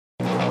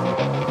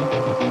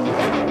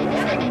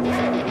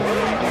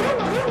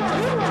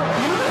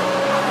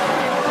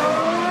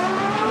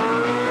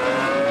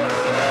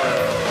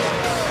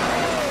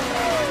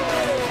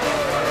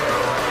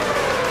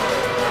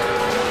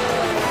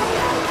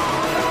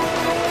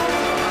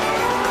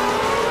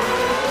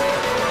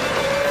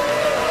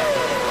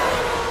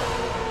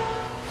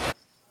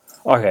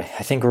Okay,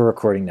 I think we're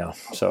recording now.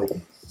 So,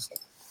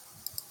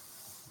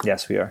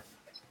 yes, we are.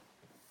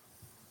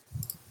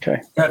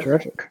 Okay, Good.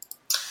 terrific.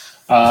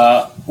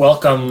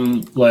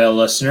 Welcome, loyal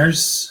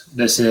listeners.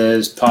 This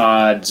is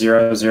Pod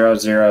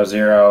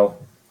 0000.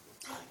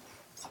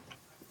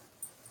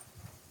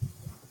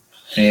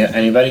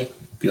 Anybody?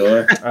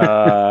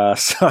 Bueller?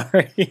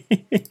 Sorry.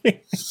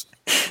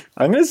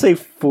 I'm going to say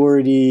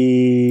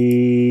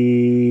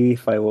 40.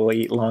 If I will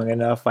wait long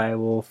enough, I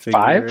will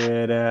figure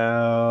it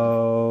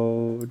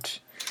out.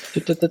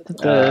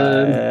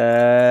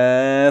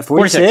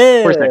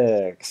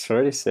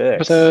 46.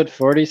 Episode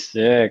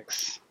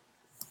 46.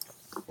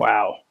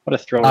 Wow, what a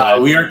throwback.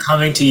 We are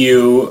coming to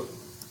you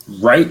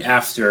right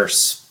after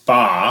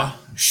Spa,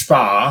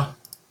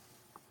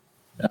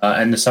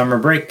 and the summer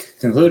break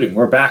concluding.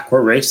 We're back.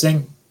 We're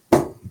racing.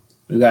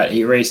 We've got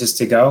 8 races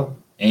to go,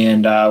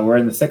 and we're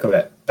in the thick of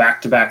it.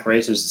 Back-to-back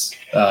races.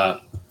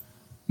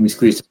 We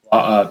squeezed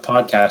a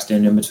podcast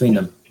in between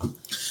them.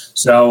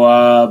 So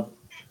I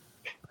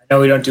know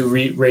we don't do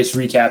race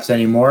recaps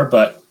anymore,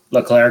 but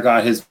Leclerc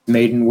got his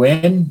maiden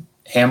win.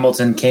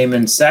 Hamilton came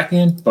in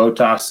second.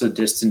 Bottas a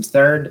distant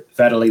third.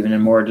 Vettel even a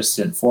more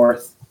distant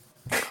fourth.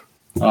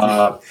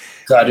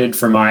 Gutted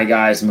for my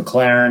guys,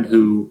 McLaren,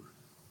 who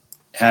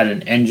had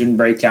an engine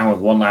breakdown with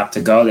 1 lap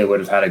to go. They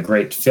would have had a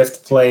great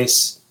 5th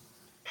place.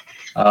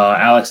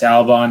 Alex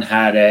Albon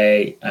had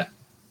a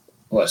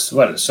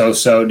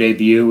so-so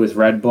debut with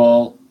Red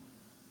Bull.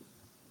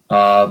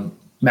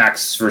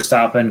 Max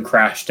Verstappen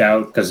crashed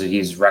out because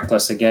he's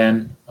reckless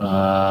again.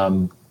 I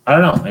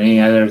don't know. Any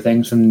other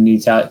things from the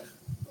Italian?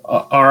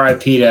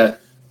 R.I.P. to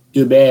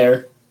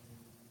Hubert,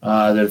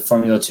 the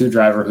Formula 2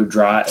 driver who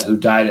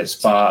died at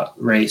Spa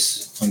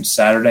race on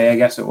Saturday, I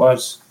guess it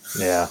was.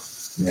 Yeah.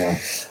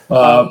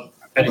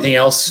 Anything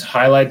else?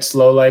 Highlights,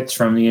 lowlights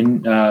from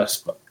the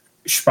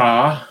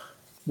Spa?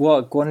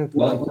 Well,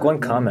 one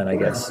comment, I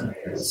guess.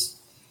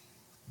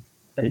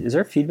 Is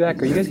there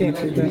feedback? Are you guys getting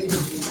feedback?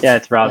 Yeah,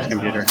 it's Rob's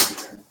computer.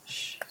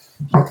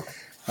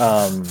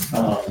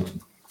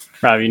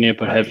 Rob, you need to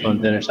put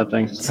headphones in or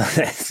something.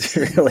 It's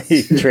really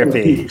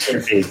trippy.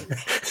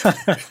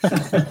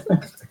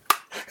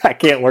 I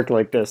can't work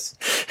like this.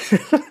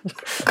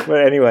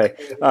 But anyway,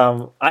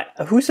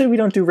 who said we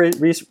don't do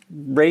race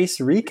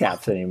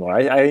recaps anymore?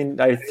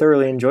 I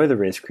thoroughly enjoy the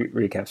race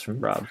recaps from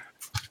Rob.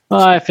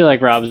 Well, I feel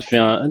like Rob's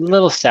feeling a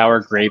little sour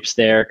grapes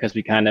there because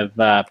we kind of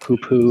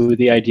poo-poo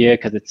the idea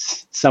because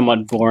it's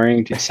somewhat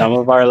boring to some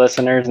of our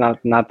listeners,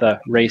 not the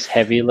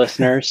race-heavy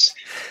listeners.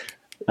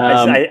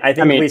 I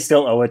think we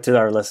still owe it to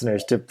our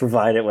listeners to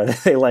provide it whether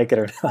they like it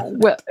or not.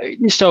 Well,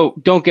 so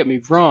don't get me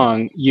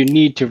wrong. You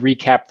need to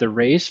recap the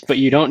race, but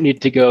you don't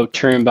need to go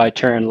turn by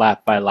turn,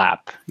 lap by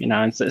lap. You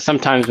know, and so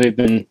sometimes we've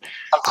been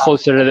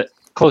closer to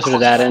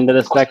that end of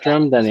the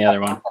spectrum than the other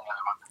one.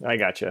 I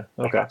gotcha.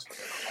 Okay.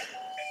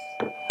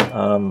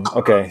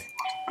 Okay.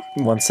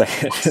 1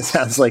 second. It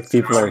sounds like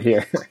people are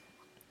here.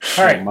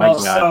 All right.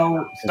 God.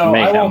 So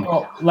I won't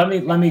go. Let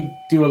me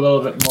do a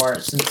little bit more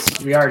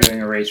since we are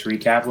doing a race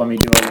recap. Let me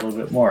do a little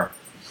bit more.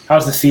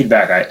 How's the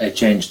feedback? I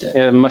changed it.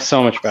 Yeah,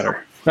 so much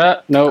better.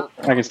 Nope,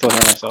 I can still hear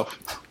myself.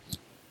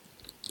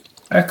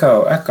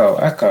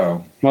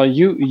 Echo. Well,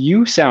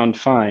 you sound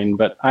fine,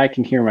 but I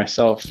can hear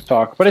myself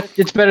talk. But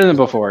it's better than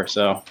before.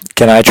 So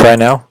Can I try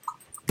now?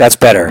 That's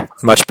better.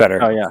 Much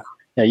better. oh yeah,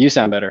 you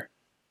sound better.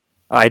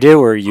 I do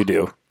or you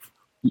do?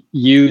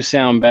 You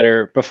sound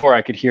better. Before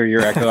I could hear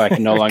your echo, I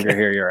can no longer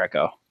hear your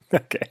echo.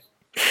 Okay.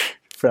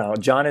 So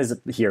John is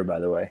here, by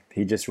the way.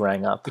 He just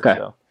rang up. Okay.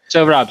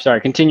 So Rob, sorry.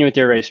 Continue with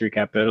your race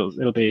recap.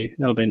 It'll be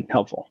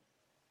helpful.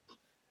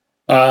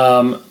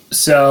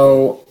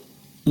 So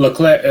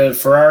Leclerc,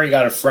 Ferrari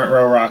got a front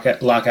row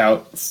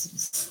lockout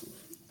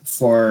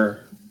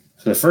for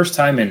the first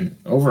time in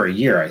over a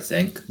year, I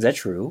think. Is that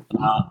true?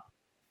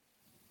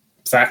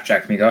 Fact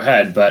check me. Go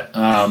ahead, but.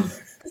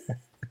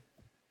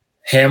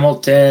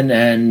 Hamilton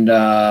and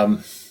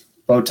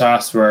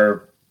Bottas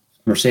were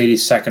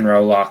Mercedes' second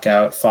row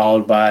lockout,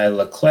 followed by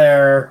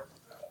Leclerc,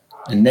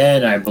 and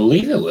then I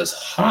believe it was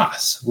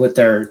Haas with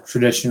their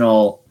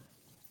traditional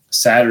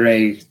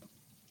Saturday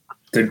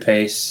good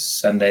pace,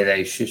 Sunday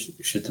they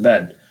shit the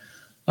bed.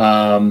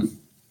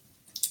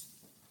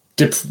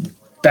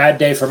 Bad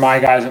day for my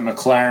guys at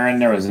McLaren.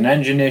 There was an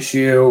engine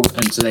issue,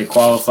 and so they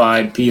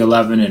qualified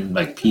P11 and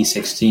like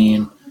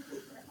P16.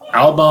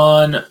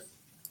 Albon.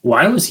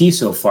 Why was he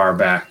so far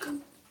back?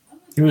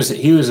 He was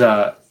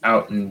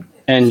out in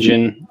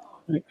Engine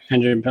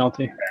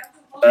penalty.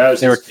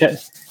 They were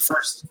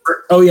first.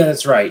 Oh yeah,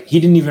 that's right. He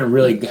didn't even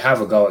really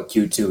have a go at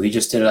Q2. He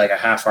just did like a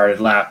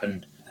half-hearted lap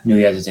and knew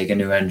he had to take a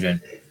new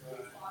engine.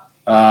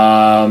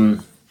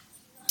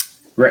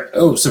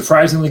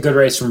 Surprisingly good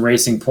race from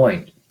Racing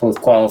Point,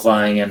 both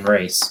qualifying and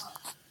race.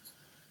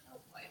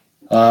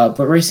 But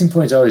Racing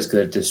Point's always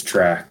good at this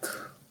track.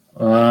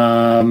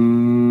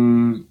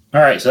 All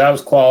right, so that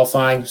was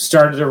qualifying.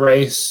 Started the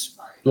race.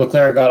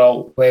 Leclerc got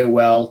away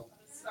well.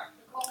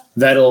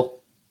 Vettel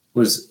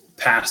was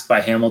passed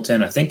by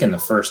Hamilton, I think, in the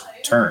first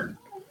turn.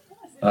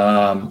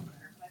 And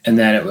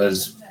then it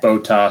was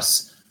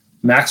Bottas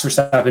Max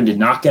Verstappen did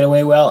not get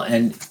away well,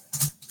 and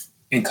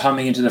in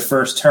coming into the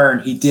first turn,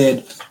 he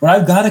did what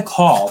I've got to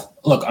call.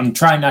 Look, I'm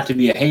trying not to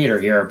be a hater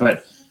here,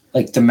 but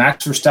like the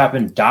Max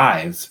Verstappen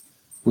dive,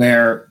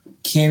 where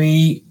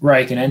Kimi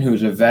Räikkönen,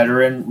 who's a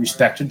veteran,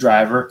 respected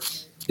driver,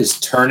 is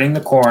turning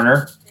the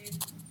corner,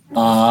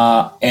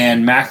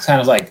 and Max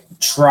kind of like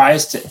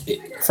tries to.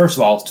 First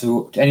of all,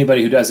 to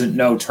anybody who doesn't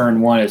know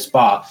Turn 1 at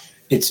Spa,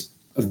 it's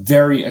a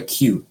very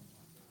acute,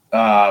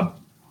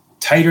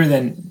 tighter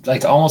than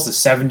like almost a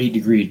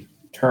 70-degree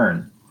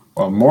turn,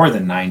 or more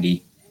than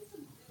 90.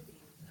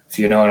 If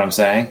you know what I'm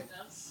saying.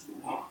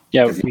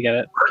 Yeah, we get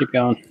it. Keep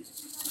going.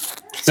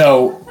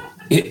 So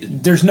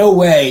there's no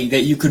way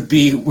that you could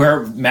be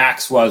where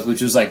Max was,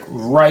 which was like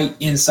right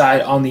inside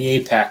on the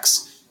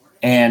apex,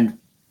 and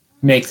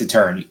make the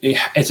turn.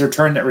 It's a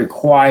turn that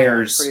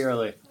requires Pretty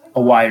early.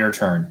 a wider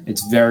turn.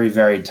 It's very,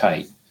 very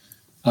tight.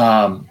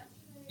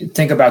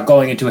 Think about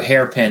going into a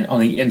hairpin on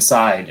the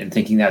inside and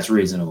thinking that's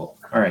reasonable.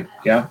 All right,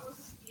 yeah?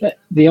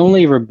 The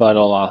only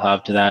rebuttal I'll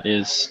have to that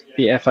is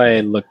the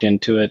FIA looked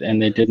into it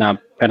and they did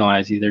not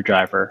penalize either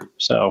driver.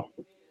 So,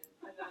 I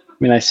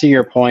mean, I see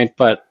your point,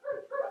 but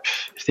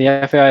if the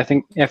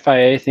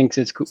FIA thinks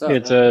it's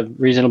a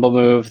reasonable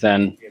move,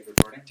 then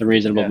it's a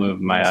reasonable move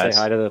in my eyes.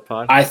 Say hi to the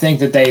pod. I think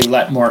that they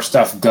let more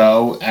stuff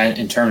go and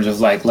in terms of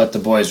like let the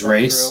boys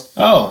race.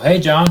 Oh, hey,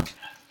 John.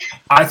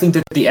 I think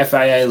that the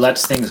FIA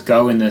lets things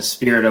go in the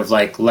spirit of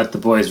like let the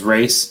boys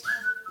race,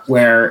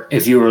 where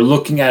if you were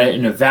looking at it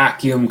in a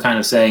vacuum, kind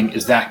of saying,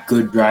 is that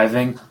good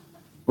driving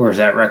or is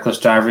that reckless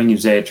driving?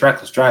 You'd say it's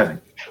reckless driving.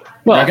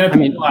 Well, Not gonna I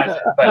mean, penalize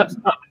it, but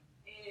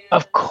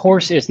of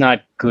course it's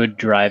not good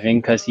driving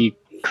because he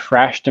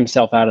crashed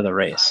himself out of the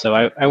race. So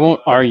I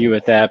won't argue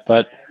with that.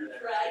 But,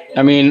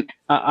 I mean,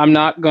 I'm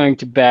not going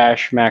to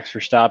bash Max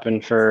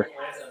Verstappen for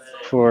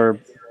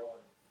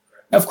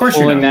of course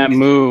you're pulling not. that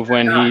move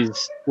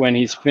when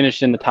he's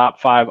finished in the top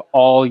 5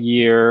 all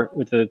year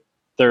with the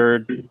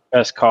third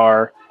best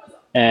car,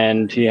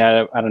 and he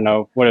had I don't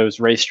know what his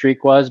race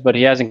streak was, but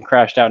he hasn't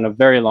crashed out in a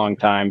very long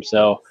time.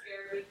 So,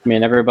 I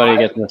mean, everybody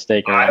gets a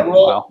mistake around a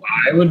while.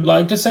 I would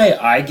like to say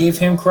I gave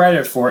him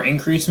credit for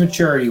increased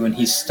maturity when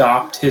he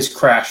stopped his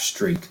crash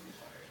streak,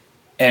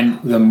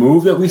 and the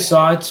move that we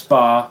saw at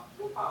Spa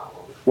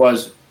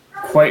was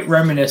quite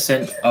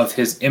reminiscent of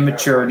his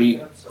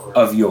immaturity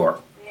of yore.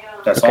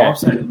 That's all I'm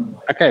saying.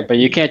 Okay, but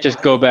you can't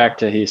just go back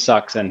to he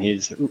sucks and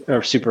he's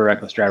a super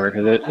reckless driver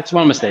because it's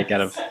one mistake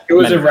out of It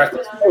was many. a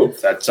reckless move.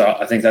 That's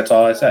all. I think that's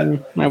all I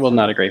said. I will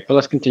not agree, but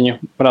let's continue.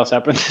 What else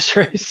happened in this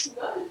race?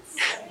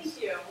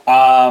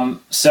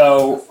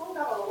 So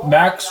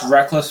Max's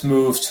reckless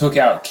move took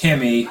out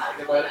Kimi,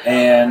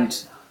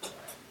 and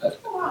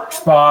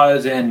Spa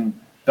is in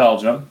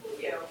Belgium,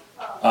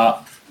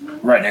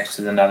 right next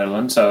to the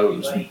Netherlands. So it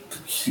was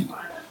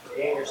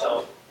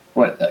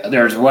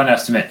there's one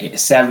estimate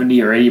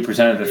 70 or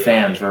 80% of the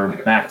fans were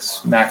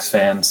Max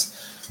fans.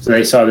 So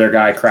they saw their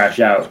guy crash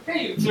out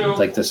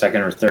like the second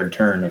or third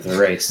turn of the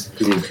race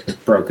because he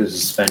broke his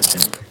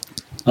suspension.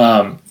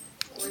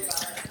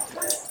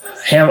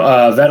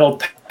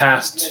 Vettel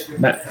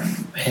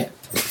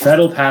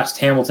passed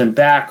Hamilton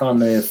back on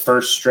the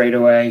first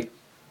straightaway.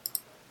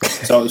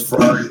 So it was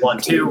Ferrari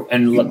 1-2,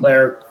 and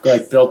Leclerc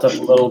built up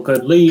a little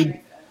good lead.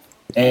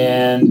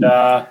 And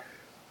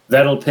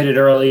Vettel pitted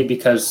early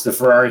because the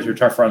Ferraris were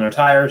tougher on their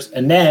tires.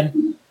 And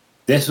then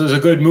this was a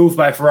good move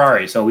by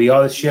Ferrari. So we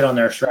all this shit on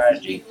their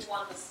strategy.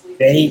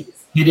 They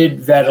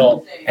pitted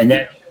Vettel and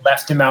then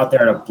left him out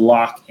there to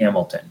block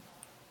Hamilton.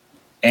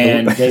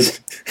 And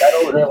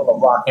Vettel was able to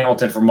block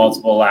Hamilton for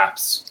multiple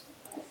laps,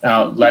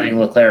 letting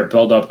Leclerc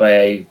build up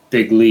a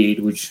big lead,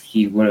 which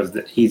he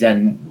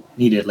then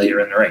needed later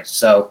in the race.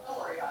 So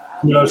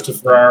kudos to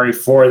Ferrari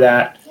for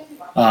that.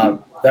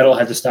 Vettel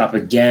had to stop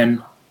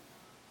again,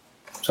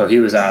 so he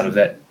was out of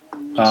it.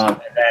 And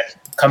then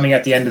coming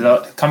at the end of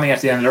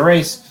the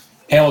race,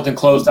 Hamilton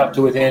closed up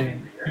to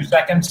within 2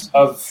 seconds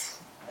of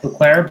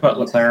Leclerc, but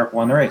Leclerc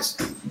won the race.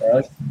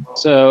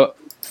 So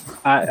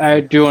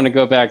I do want to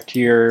go back to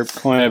your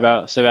point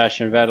about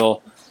Sebastian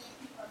Vettel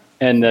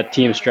and the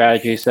team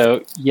strategy.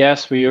 So,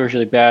 yes, we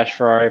usually bash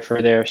Ferrari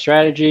for their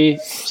strategy.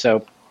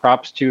 So,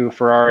 props to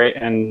Ferrari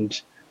and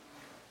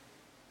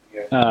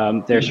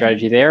their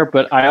strategy there.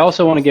 But I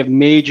also want to give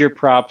major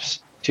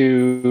props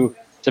to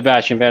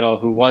Sebastian Vettel,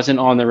 who wasn't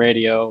on the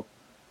radio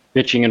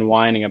bitching and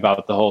whining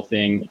about the whole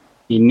thing.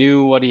 He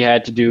knew what he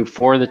had to do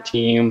for the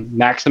team,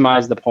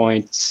 maximize the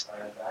points.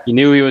 He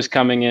knew he was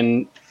coming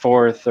in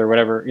fourth.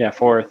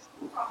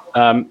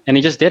 And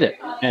he just did it.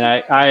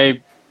 And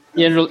I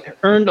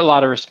earned a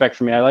lot of respect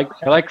from me. I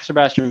like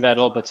Sebastian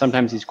Vettel, but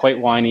sometimes he's quite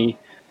whiny,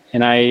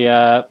 and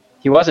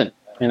he wasn't,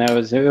 and it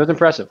was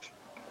impressive.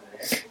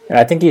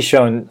 I think he's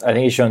shown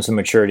some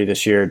maturity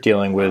this year,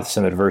 dealing with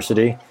some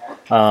adversity.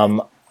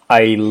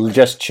 I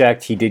just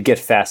checked; he did get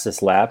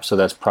fastest lap, so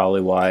that's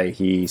probably why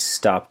he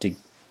stopped.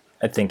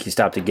 I think he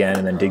stopped again,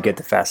 and then did get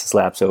the fastest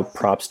lap. So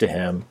props to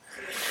him.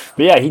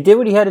 But yeah, he did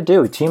what he had to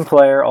do. Team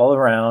player all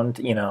around.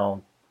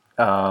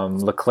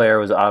 Leclerc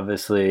was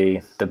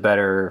obviously the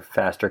better,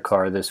 faster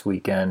car this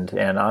weekend,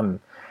 and I'm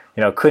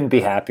couldn't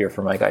be happier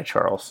for my guy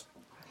Charles.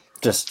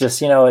 Just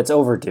it's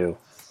overdue.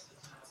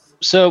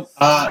 So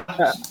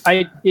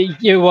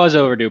it was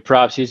overdue.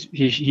 Props.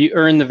 He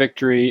earned the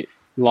victory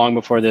long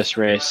before this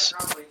race.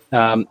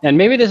 And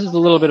maybe this is a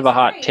little bit of a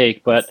hot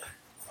take, but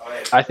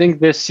I think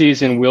this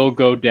season will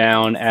go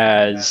down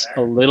as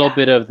a little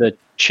bit of the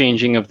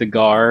changing of the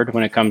guard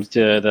when it comes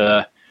to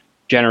the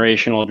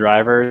generational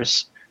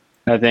drivers.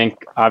 I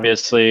think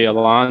obviously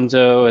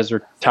Alonso has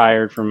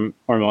retired from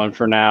Formula One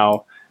for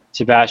now.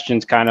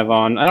 Sebastian's kind of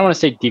on, I don't want to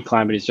say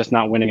decline, but he's just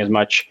not winning as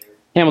much.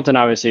 Hamilton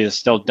obviously is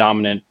still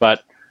dominant,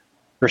 but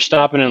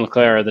Verstappen and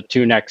Leclerc are the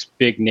two next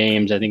big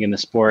names, I think, in the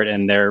sport,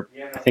 and I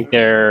think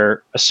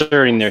they're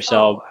asserting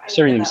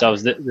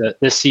themselves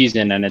this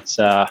season, and it's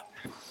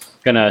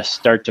going to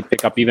start to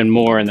pick up even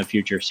more in the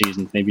future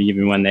seasons. Maybe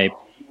even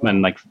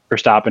when like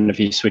Verstappen, if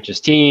he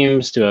switches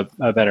teams to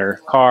a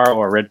better car,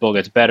 or Red Bull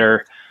gets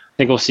better, I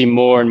think we'll see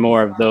more and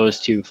more of those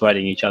two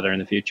fighting each other in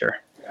the future.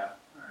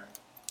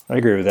 I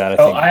agree with that.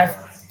 Go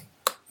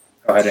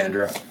ahead,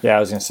 Andrew. Yeah, I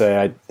was gonna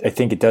say I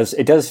think it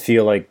does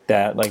feel like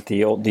that, like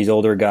these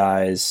older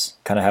guys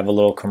kind of have a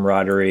little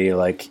camaraderie,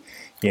 like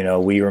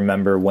we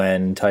remember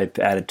when type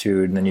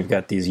attitude, and then you've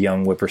got these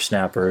young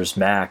whippersnappers,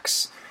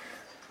 Max,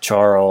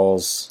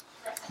 Charles,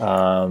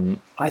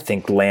 I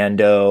think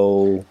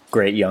Lando,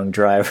 great young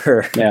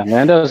driver. Yeah,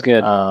 Lando's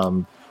good.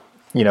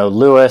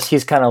 Lewis,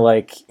 he's kind of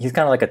like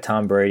a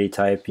Tom Brady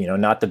type,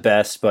 not the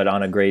best, but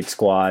on a great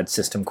squad,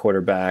 system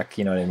quarterback,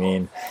 you know what I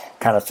mean,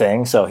 kind of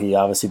thing. So he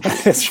obviously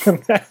benefits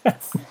from that.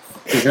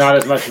 He's not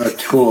as much of a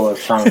tool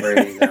as Tom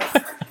Brady, though.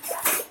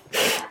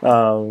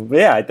 But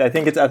yeah, I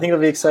think it'll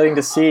be exciting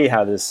to see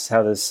how this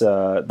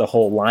the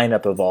whole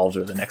lineup evolves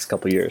over the next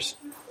couple of years.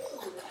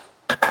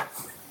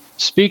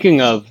 Speaking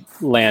of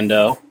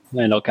Lando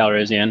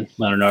Calrissian,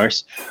 Lando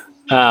Norris,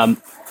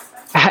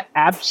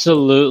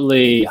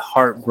 absolutely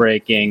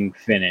heartbreaking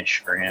finish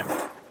for him.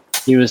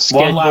 He was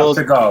scheduled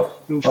to go.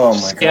 Oh my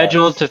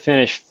scheduled to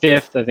finish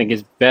fifth. I think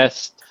his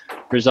best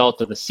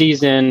result of the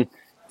season.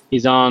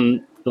 He's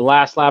on the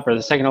last lap or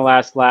the second to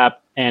last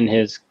lap, and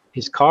his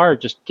car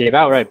just gave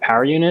out, right?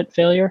 Power unit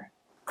failure.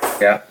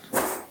 Yeah.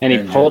 And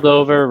he pulled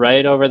over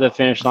right over the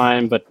finish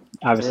line, but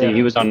obviously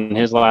he was on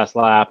his last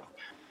lap.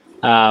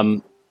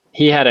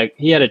 He had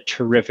a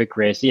terrific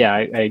race. Yeah,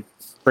 I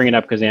bring it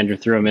up because Andrew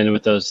threw him in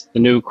with the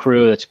new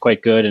crew. That's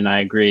quite good, and I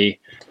agree.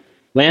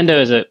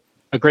 Lando is a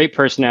great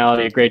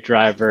personality, a great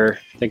driver.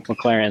 I think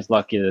McLaren's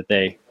lucky that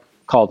they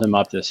called him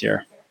up this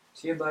year.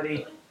 See you,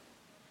 buddy.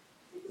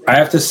 I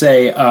have to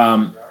say,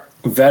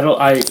 Vettel.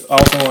 I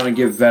also want to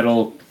give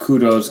Vettel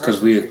kudos because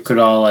we could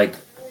all I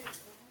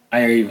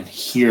even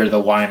hear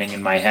the whining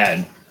in my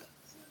head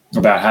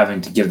about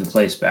having to give the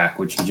place back,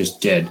 which he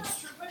just did.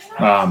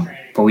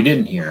 But we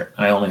didn't hear it.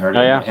 I only heard it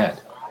in my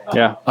head.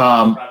 Yeah.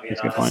 That's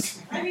a good point.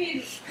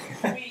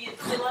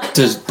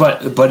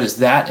 But is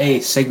that a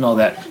signal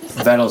that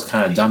Vettel's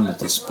kind of done with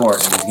the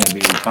sport and he's going to be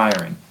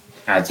retiring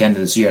at the end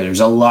of this year? There's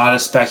a lot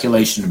of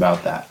speculation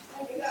about that.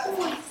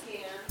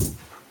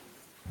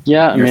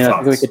 Yeah, I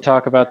think we could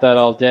talk about that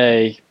all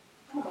day,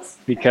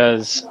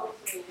 because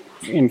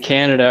in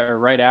Canada, or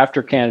right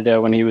after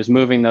Canada, when he was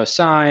moving those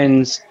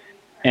signs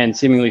and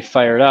seemingly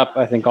fired up,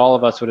 I think all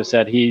of us would have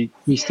said he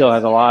still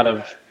has a lot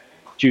of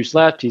juice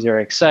left. He's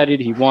very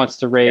excited. He wants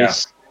to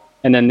race. Yeah.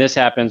 And then this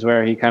happens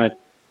where he kind of,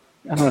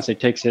 I don't want to say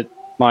takes it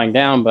lying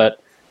down, but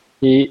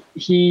he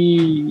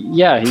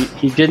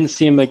didn't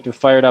seem like the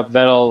fired up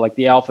Vettel, like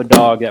the alpha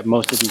dog that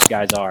most of these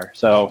guys are.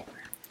 So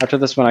after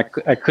this one,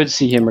 I could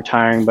see him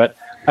retiring, but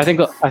I think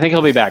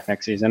he'll be back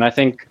next season. I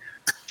think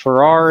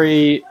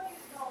Ferrari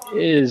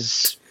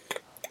is,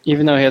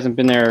 even though he hasn't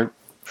been there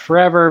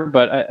forever,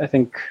 but I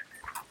think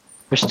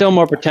there's still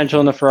more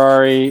potential in the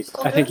Ferrari.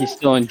 I think he's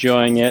still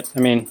enjoying it. I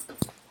mean,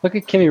 look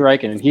at Kimi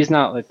Räikkönen. He's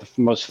not like the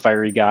most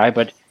fiery guy,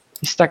 but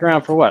he's stuck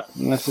around for what?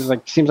 And this is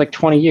seems like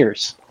 20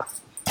 years.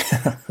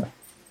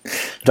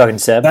 Talking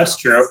Seb? That's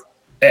true.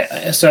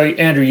 So,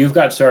 Andrew, you've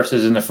got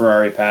sources in the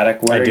Ferrari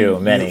paddock.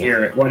 Many.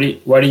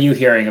 What are you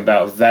hearing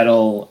about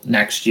Vettel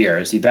next year?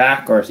 Is he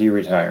back or is he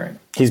retiring?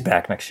 He's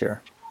back next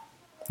year.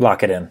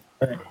 Lock it in.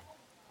 Right.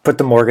 Put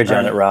the mortgage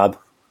on it, Rob.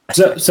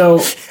 So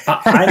Charlie,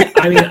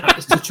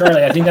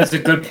 I think that's a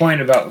good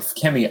point about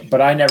Kimi, but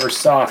I never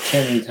saw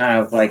Kimi kind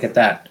of at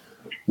that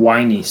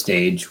whiny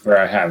stage where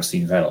I have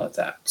seen Vettel at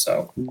that.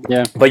 So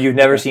yeah, but you've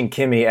never seen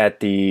Kimi at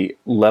the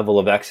level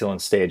of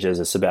excellence stage as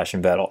a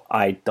Sebastian Vettel,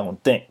 I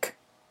don't think.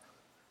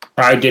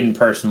 I didn't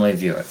personally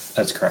view it.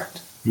 That's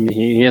correct.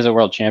 He is a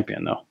world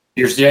champion, though.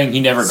 You're saying he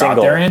never got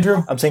there,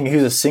 Andrew? I'm saying he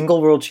was a single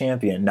world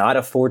champion, not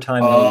a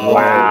four-time.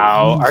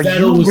 Wow! Are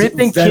you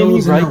ripping Kimi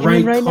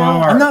Räikkönen right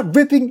now? I'm not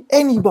ripping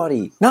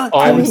anybody. Not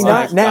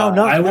now.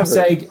 I would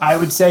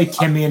say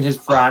Kimi in his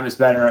prime is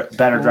better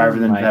driver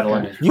than Vettel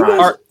in his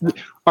prime.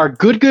 Our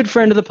good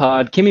friend of the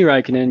pod, Kimi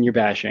Räikkönen, you're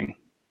bashing.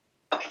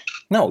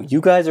 No, you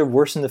guys are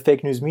worse than the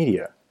fake news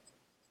media.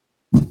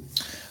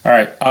 All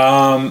right.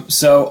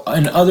 So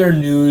in other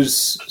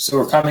news,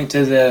 we're coming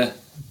to the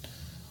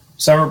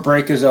summer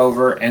break is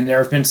over, and there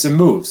have been some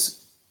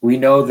moves. We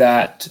know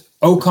that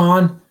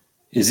Ocon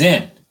is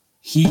in.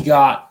 he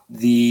got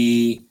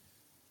the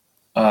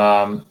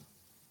the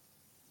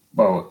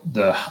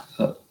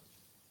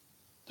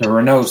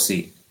Renault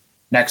seat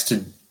next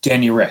to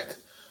Danny Rick.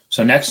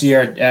 So next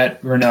year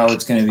at Renault,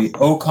 it's going to be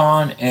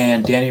Ocon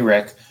and Danny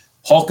Rick.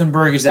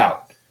 Hulkenberg is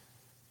out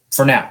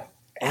for now.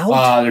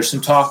 There's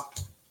some talk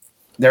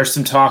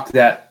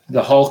that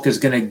the Hulk is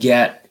going to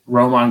get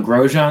Romain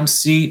Grosjean's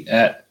seat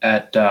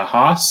at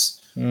Haas.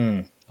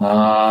 And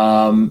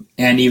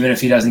even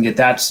if he doesn't get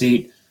that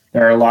seat,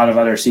 there are a lot of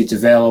other seats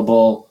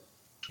available.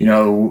 You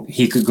know,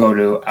 he could go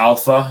to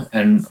Alpha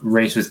and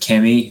race with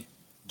Kimi,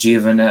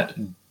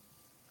 Giovinazzi,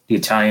 the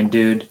Italian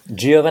dude.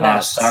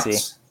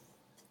 Giovinazzi.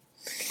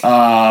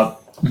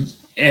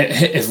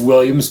 If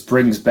Williams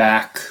brings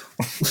back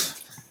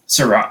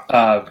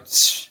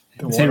Sirotkin,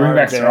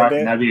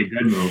 that'd be a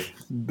good move.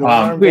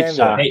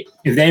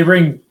 If they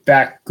bring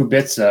back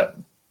Kubica,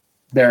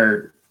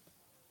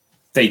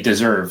 they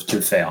deserve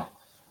to fail.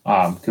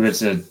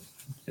 Kubica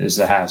is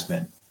a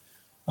has-been.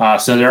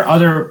 So there are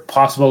other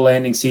possible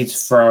landing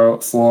seats for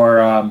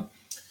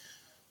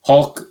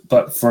Hulk,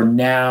 but for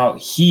now,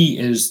 he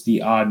is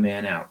the odd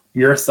man out.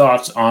 Your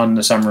thoughts on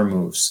the summer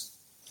moves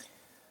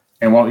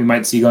and what we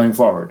might see going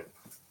forward?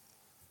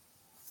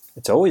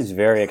 It's always a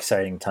very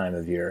exciting time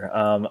of year.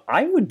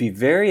 I would be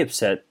very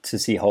upset to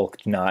see Hulk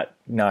not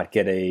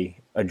get a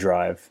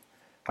drive.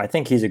 I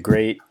think he's a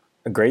great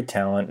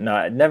talent.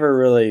 Never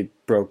really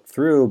broke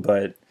through,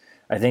 but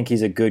I think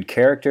he's a good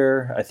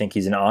character. I think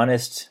he's an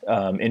honest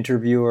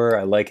interviewer.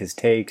 I like his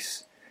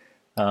takes.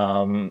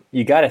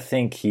 You got to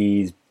think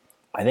he's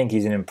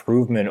an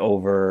improvement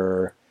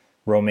over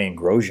Romain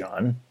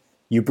Grosjean.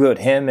 You put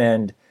him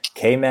and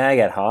K-Mag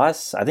at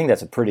Haas, I think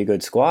that's a pretty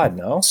good squad,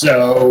 no?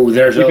 So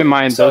keep in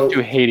mind those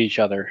two hate each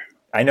other.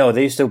 I know,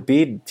 they used to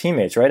be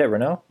teammates, right, at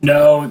Renault?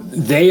 No,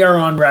 they are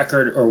on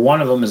record, or one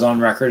of them is on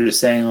record as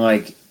saying,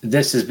 like,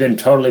 this has been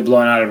totally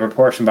blown out of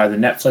proportion by the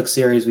Netflix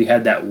series. We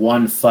had that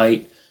one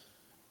fight,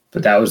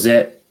 but that was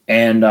it.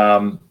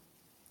 And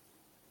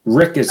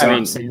Rick is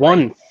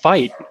one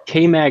fight.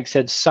 K-Mag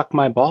said, "Suck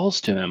my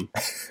balls" to him.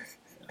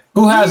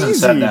 Who hasn't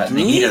said that in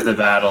the heat of the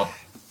battle?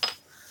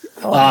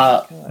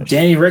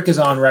 Danny Rick is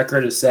on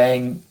record as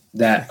saying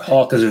that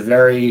Hulk is a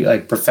very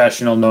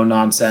professional, no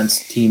nonsense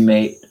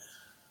teammate.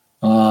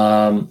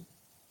 Yeah.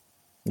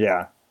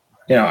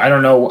 You know, I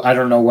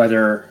don't know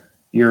whether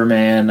your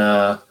man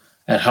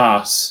at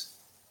Haas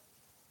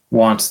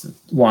wants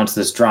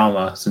this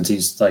drama, since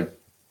he's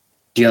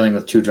dealing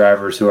with two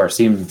drivers who are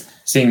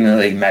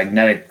seemingly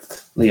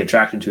magnetically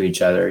attracted to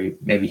each other.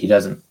 Maybe he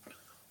doesn't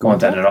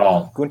want that at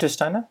all. Gunther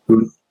Steiner?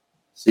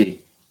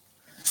 See.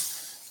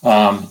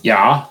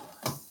 Yeah.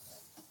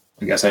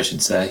 I guess I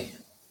should say.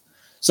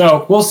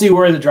 So we'll see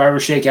where the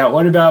drivers shake out.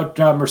 What about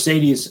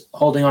Mercedes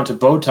holding on to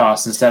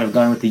Bottas instead of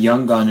going with the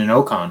young gun in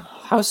Ocon?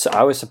 I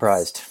was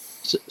surprised.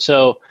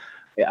 So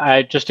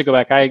just to go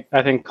back, I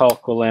think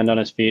Hulk will land on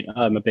his feet.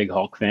 I'm a big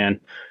Hulk fan.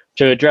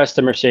 To address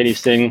the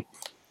Mercedes thing,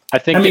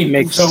 it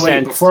makes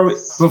sense.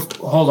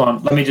 Hold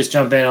on. Let me just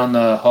jump in on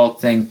the Hulk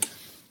thing.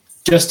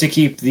 Just to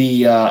keep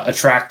the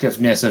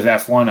attractiveness of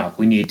F1 up,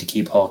 we need to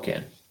keep Hulk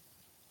in.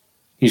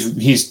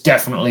 He's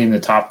definitely in the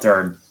top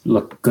third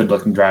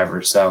good-looking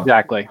drivers. So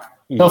exactly.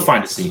 He'll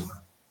find a seat.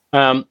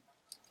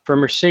 For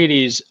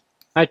Mercedes,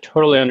 I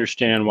totally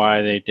understand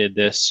why they did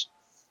this.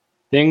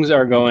 Things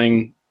are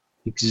going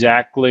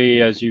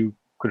exactly as you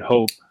could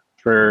hope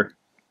for.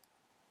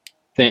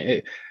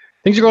 Things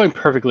are going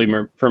perfectly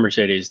for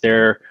Mercedes.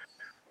 Their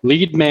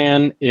lead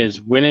man is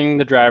winning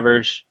the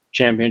Drivers'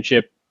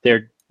 Championship.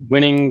 They're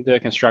winning the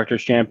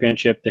Constructors'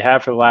 Championship. They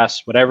have for the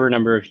last whatever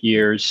number of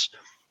years.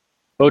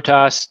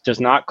 Bottas does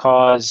not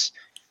cause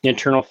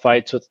internal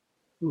fights with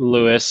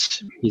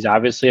Lewis. He's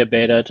obviously a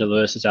beta to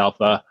Lewis's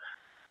alpha.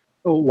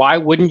 Why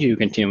wouldn't you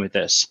continue with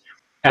this?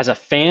 As a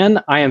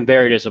fan, I am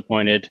very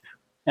disappointed.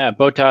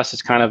 Bottas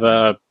is kind of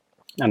I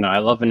don't know, I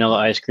love vanilla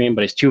ice cream,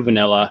 but he's too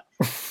vanilla.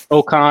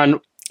 Ocon,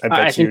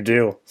 I think you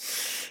do.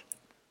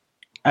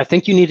 I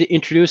think you need to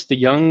introduce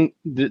the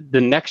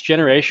next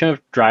generation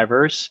of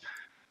drivers.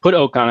 Put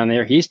Ocon in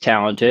there. He's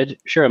talented.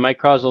 Sure, it might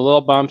cause a little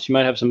bumps. You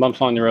might have some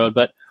bumps along the road,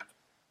 but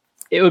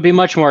it would be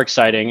much more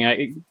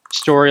exciting.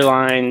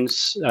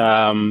 Storylines,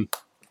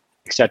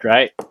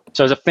 etc.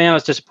 So as a fan, I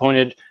was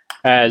disappointed.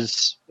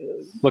 As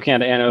looking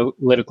at it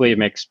analytically, it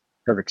makes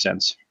perfect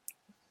sense.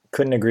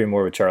 Couldn't agree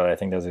more with Charlie. I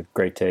think that's a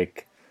great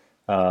take.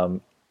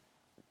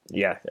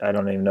 Yeah, I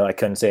don't even know. I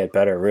couldn't say it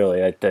better,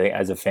 really. I think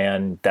as a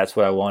fan, that's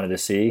what I wanted to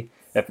see.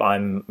 If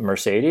I'm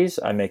Mercedes,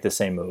 I make the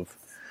same move.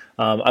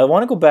 I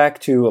want to go back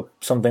to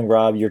something,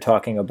 Rob, you're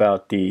talking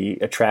about the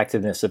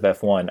attractiveness of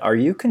F1. Are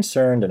you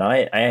concerned, and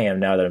I am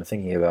now that I'm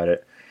thinking about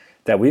it,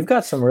 that we've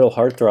got some real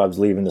heartthrobs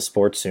leaving the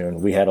sport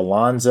soon? We had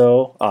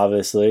Alonso,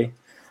 obviously,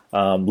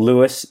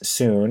 Lewis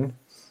soon.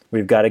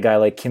 We've got a guy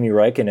like Kimi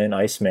Räikkönen,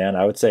 Iceman.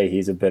 I would say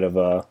he's a bit of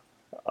a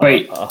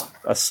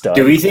stud.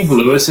 Do we think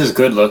Lewis is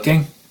good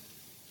looking?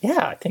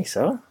 Yeah, I think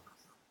so.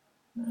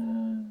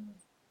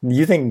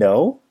 You think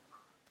no?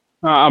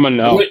 I'm a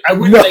no. I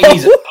wouldn't say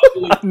he's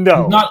ugly.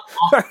 No.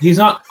 He's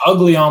not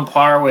ugly on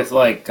par with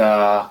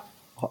Kevin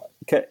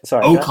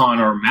Sorry. Ocon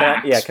or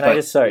Max. Can I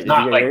just sorry?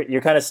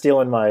 You're kind of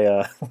stealing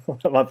my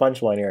my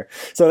punchline here.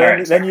 So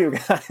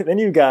then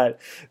you got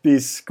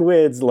these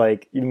squids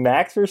like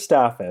Max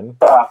Verstappen,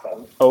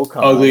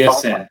 Ocon,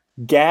 ugliest sin.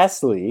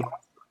 Gasly,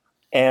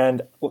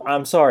 and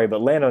I'm sorry,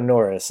 but Lando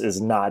Norris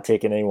is not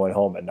taking anyone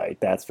home at night.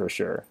 That's for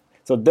sure.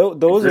 So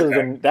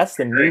that's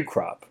the new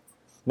crop.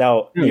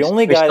 Now the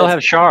only guy still have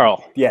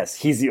Charles. Yes,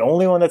 he's the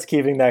only one that's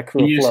keeping that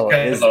crew afloat.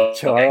 Is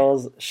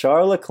Charles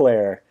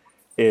Leclerc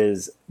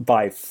is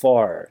by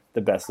far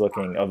the best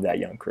looking of that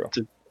young crew. It's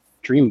a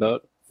dreamboat.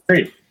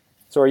 Great.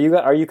 So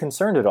are you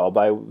concerned at all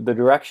by the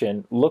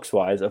direction, looks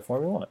wise, of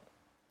Formula One?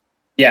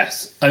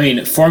 Yes, I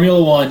mean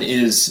Formula One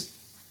is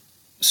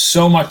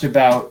so much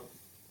about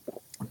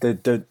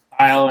the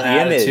style and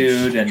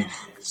attitude, and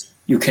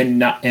you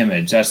cannot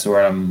image. That's the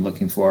word I'm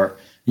looking for.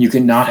 You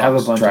cannot have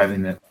a bunch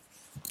driving that.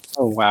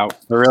 Oh wow,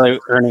 we're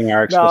really earning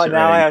our explicit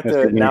now I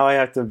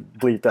have to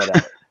bleep that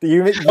out.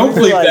 You Don't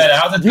bleep that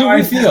out. That's how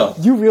I feel.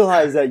 You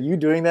realize that you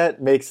doing that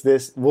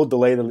will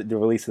delay the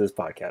release of this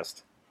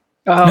podcast.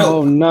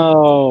 Oh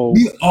no.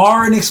 We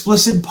are an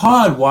explicit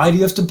pod. Why do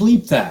you have to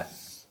bleep that?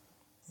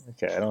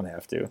 Okay, I don't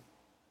have to.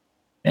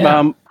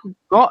 Yeah.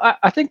 Well,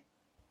 I think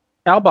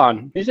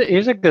Albon.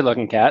 He's a good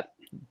looking cat.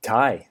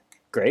 Ty,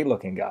 great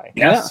looking guy.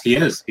 Yes, he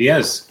is. He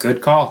is.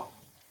 Good call.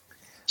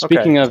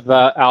 Speaking of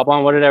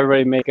Albon, what did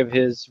everybody make of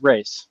his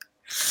race?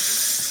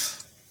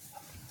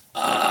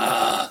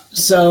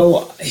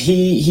 So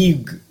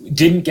he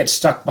didn't get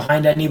stuck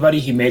behind anybody.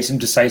 He made some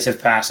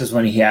decisive passes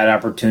when he had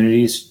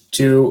opportunities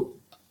to.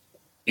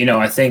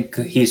 I think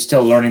he's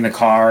still learning the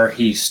car.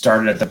 He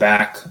started at the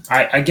back.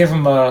 I give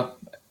him a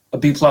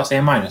B plus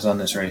A minus on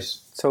this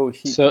race. So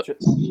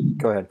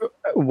go ahead.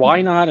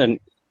 Why not an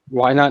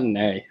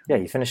A? Yeah,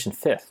 he finished in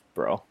 5th,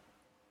 bro.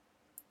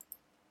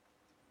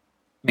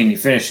 I mean, he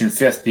finished in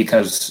 5th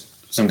because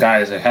some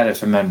guys ahead of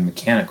him had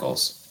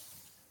mechanicals.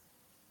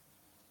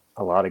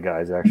 A lot of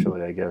guys,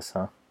 actually, I guess,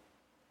 huh?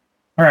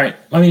 All right.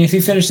 I mean, if he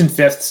finished in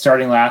 5th,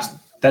 starting last,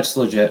 that's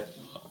legit.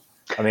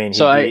 I mean, he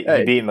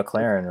beat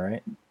McLaren,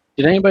 right?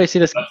 Did anybody see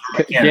this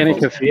Danny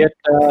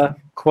Kvyat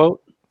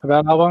quote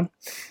about Albon?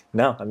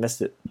 No, I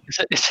missed it.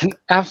 It's an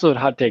absolute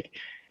hot take.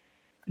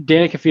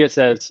 Danny Kvyat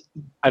says,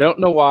 I don't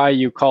know why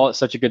you call it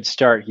such a good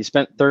start. He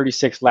spent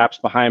 36 laps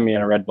behind me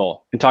in a Red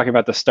Bull. And talking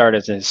about the start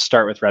as his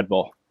start with Red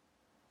Bull.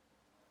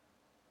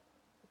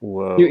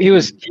 Whoa.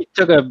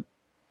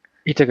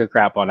 He took a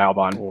crap on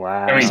Albon.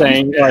 Wow.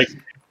 Saying like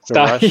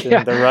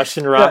the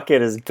Russian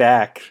rocket is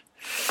back.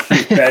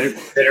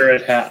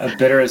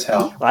 bitter as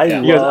hell. I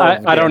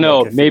don't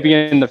know. Maybe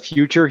in the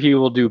future he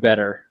will do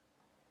better.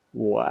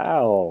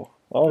 Wow.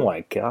 Oh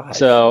my god.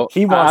 So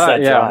he wants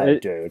that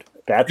drive, dude.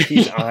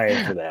 He's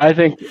eyeing for that. I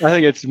think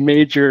it's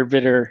major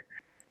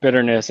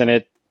bitterness,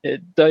 and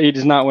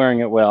he's not wearing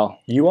it well.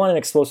 You want an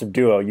explosive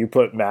duo? You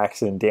put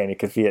Max and Danny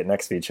Kvyat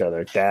next to each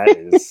other. That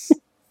is,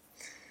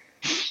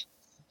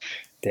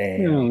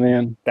 damn. Oh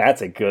man,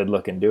 that's a good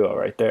looking duo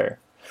right there.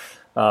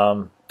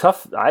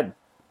 Tough. I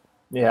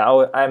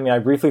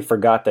briefly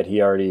forgot that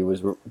he already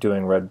was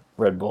doing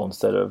Red Bull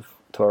instead of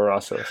Toro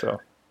Rosso.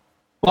 So,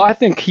 well, I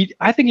think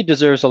he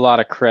deserves a lot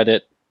of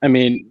credit. I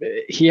mean,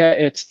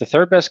 it's the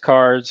third best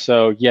card,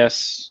 so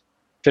yes,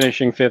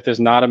 finishing 5th is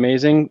not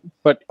amazing.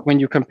 But when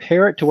you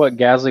compare it to what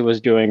Gasly was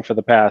doing for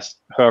the past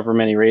however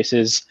many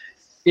races,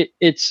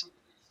 it's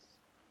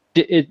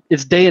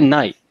day and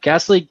night.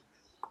 Gasly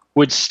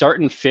would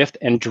start in 5th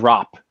and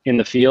drop in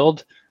the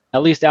field.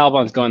 At least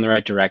Albon's going the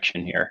right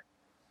direction here.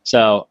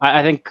 So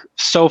I think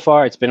so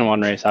far it's been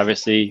one race.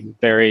 Obviously,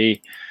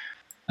 very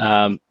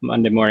not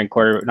Monday morning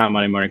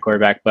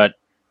quarterback, but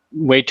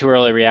way too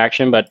early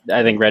reaction, but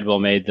I think Red Bull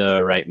made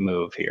the right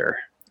move here.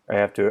 I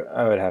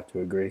would have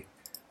to agree.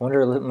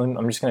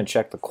 I'm just going to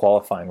check the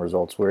qualifying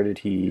results. Where did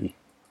he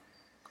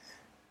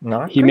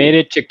not? He made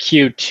it to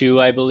Q2,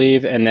 I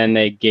believe, and then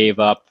they gave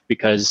up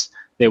because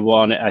they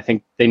won. I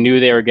think they knew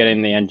they were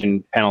getting the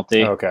engine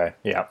penalty. Okay,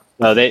 yeah.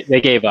 No, they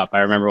gave up. I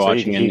remember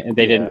watching, and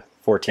they didn't.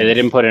 14. They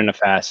didn't put in a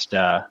fast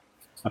lap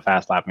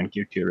in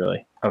Q2,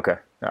 really. Okay,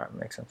 that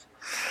makes sense.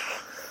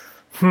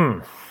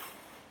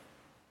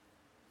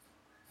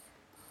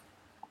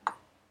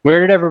 Where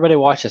did everybody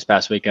watch this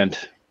past weekend?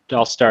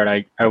 I'll start.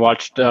 I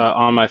watched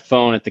on my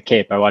phone at the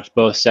Cape. I watched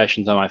both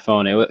sessions on my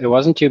phone. It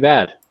wasn't too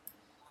bad.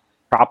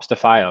 Props to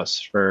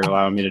Fios for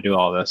allowing me to do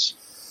all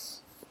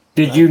this.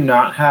 Did you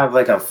not have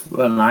like an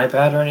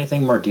iPad or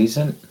anything more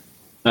decent?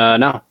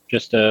 No,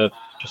 just a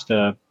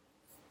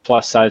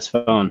plus size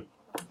phone.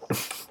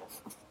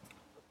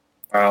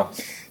 Wow.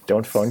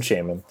 Don't phone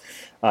shame him.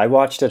 I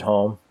watched at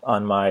home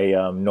on my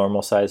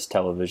normal size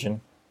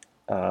television.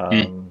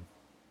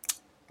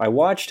 I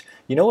watched,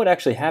 you know what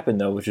actually happened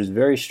though, which is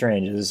very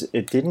strange, is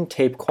it didn't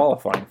tape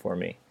qualifying for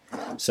me.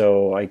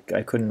 So I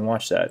couldn't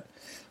watch that.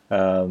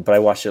 But I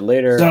watched it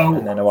later,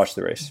 and then I watched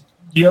the race.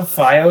 Do you have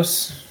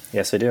Fios?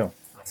 Yes, I do.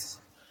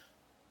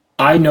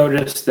 I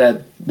noticed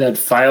that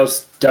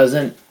Fios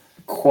doesn't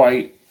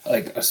quite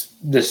like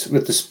this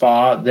with the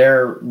Spa.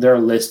 Their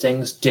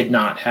listings did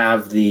not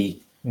have the.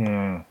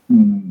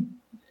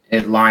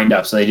 it lined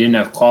up, so they didn't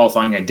have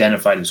qualifying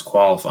identified as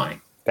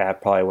qualifying.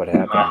 That probably what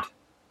happened.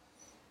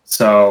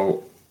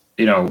 So,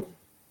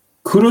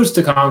 kudos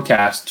to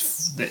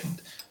Comcast.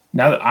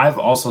 Now that I've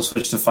also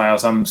switched to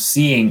Fios, I'm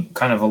seeing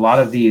kind of a lot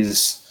of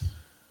these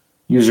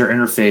user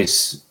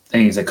interface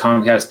things that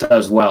Comcast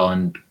does well,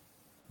 and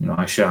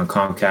I shit on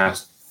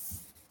Comcast,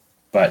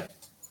 but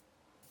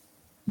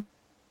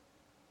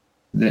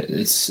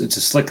it's a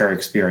slicker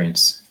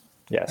experience,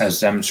 Yes. as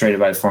demonstrated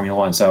by Formula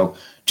One. So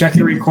check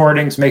your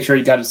recordings, make sure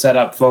you got it set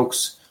up,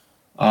 folks.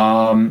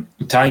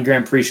 Italian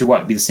Grand Prix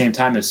should be the same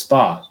time as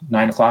Spa,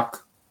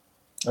 9:00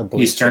 I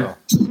believe Eastern.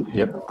 so.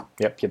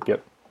 Yep.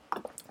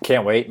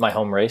 Can't wait. My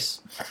home race,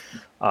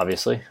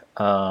 obviously.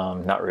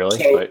 Not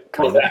really, but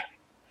kind of.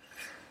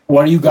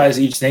 What are you guys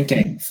each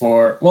thinking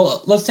for?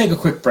 Well, let's take a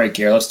quick break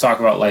here. Let's talk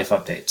about life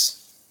updates.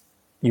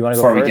 You want to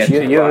Before go we first?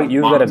 get to,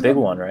 You've got a big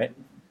one, right?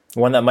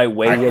 One that might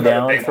weigh you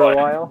down for a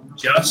while.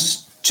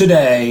 Just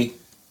today,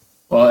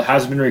 well, it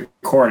hasn't been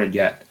recorded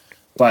yet,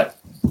 but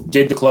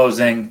did the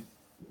closing.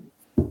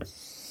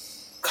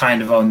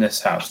 Kind of own this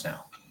house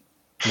now.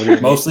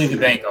 Mostly the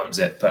bank owns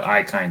it, but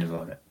I kind of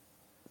own it.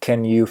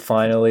 Can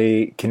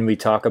we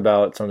talk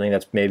about something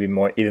that's maybe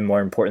even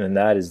more important than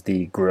that, is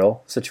the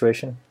grill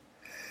situation?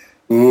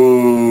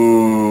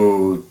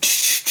 Ooh.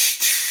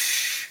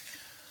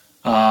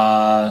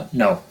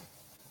 No.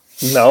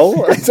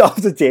 No, it's off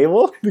the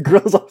table. The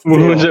grill's off the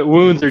table.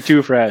 Wounds are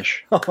too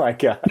fresh. Oh my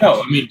god.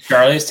 No, I mean,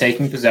 Charlie is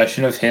taking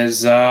possession of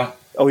his Oh,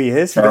 he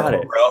is? He got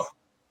it. grill.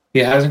 He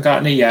hasn't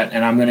gotten it yet,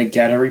 and I'm going to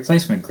get a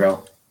replacement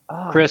grill.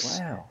 Oh, Chris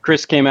wow.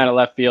 Chris came out of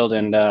left field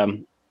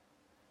and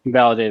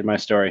validated my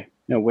story.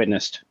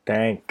 Witnessed.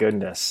 Thank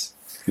goodness.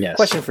 Yes.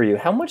 Question for you.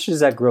 How much does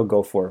that grill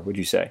go for, would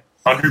you say?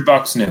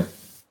 $100 new.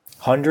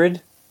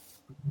 100?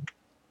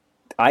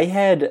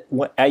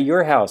 At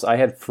your house, I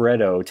had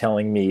Fredo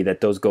telling me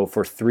that those go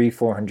for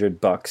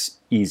 $300-400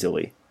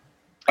 easily.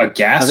 A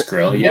gas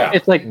grill, yeah.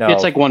 It's like No.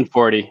 it's like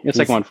 140. It's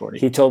like 140.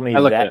 He told me I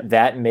looked at it.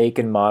 that make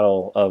and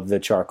model of the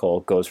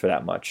charcoal goes for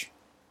that much.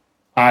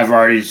 I've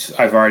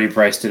already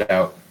priced it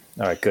out.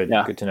 All right, good.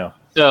 Yeah. Good to know.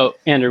 So,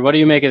 Andrew, what do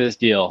you make of this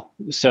deal?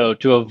 So,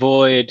 to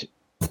avoid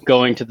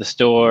going to the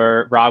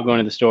store, Rob going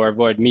to the store,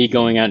 avoid me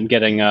going out and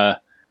getting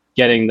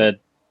the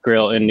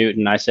grill in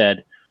Newton, I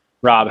said,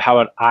 Rob, how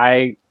about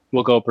I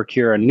will go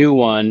procure a new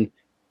one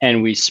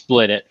and we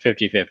split it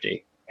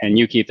 50-50, and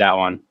you keep that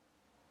one,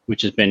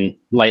 which has been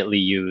lightly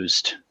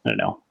used, I don't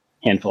know,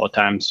 handful of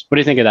times. What do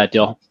you think of that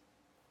deal?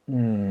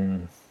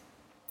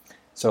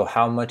 So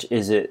how much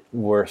is it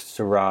worth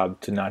to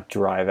Rob to not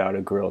drive out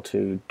a grill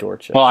to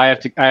Dorchester? Well, I have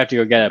to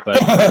go get it, but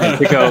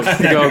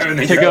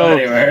to go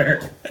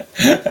anywhere.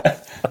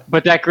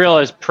 but that grill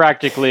is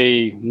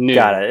practically new.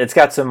 Got it. It's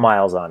got some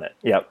miles on it.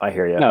 Yep, I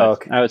hear you. No,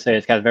 Okay. I would say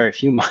it's got very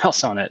few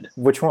miles on it.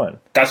 Which one?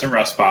 Got some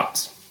rough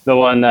spots. The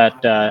one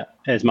that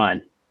is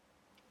mine.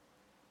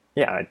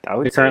 Yeah, I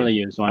would The say, currently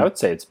used one. I would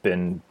say it's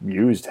been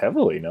used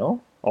heavily,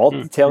 no? All the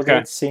tailgates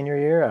okay. senior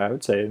year, I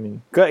would say. I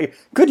mean, good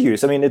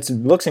use. I mean, it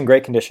looks in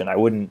great condition. I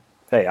would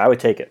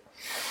take it.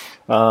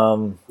 I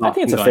think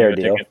it's a fair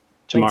deal.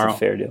 Tomorrow, It's a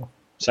fair deal.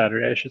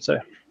 Saturday, I should say.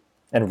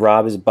 And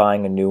Rob is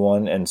buying a new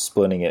one and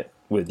splitting it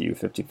with you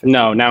 50-50.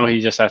 No, now he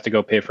just has to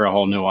go pay for a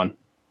whole new one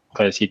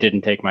because he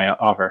didn't take my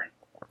offer.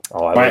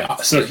 Oh,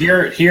 So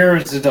here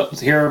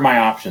are my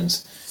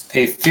options.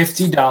 Pay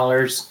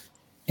 $50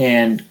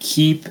 and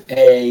keep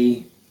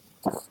a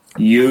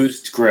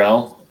used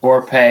grill,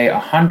 or pay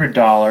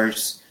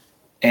 $100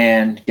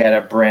 and get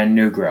a brand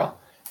new grill.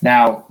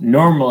 Now,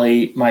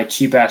 normally my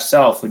cheap ass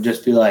self would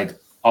just be like,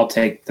 I'll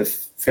take the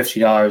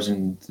 $50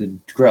 and the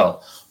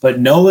grill. But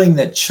knowing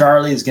that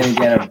Charlie is going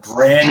to get a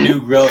brand new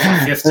grill for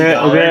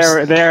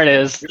 $50, There it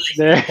is.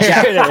 There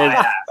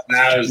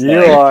it is.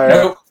 You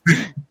are.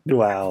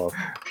 Wow.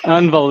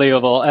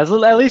 Unbelievable. At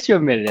least you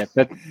admitted it.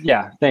 But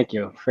yeah, thank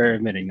you for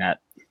admitting that.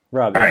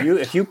 Rob, All right.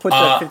 if you put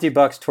that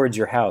 $50 towards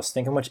your house,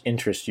 think how much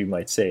interest you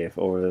might save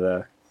over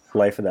the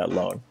life of that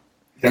loan.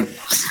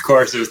 Of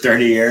course, it was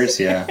 30 years.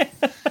 Yeah.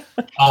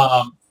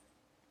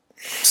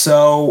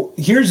 So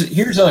here's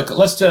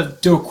let's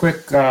do a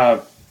quick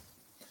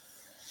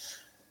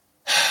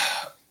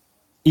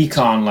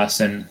econ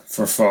lesson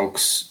for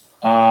folks.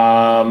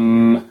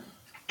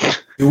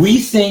 Do we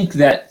think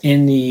that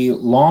in the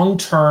long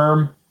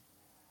term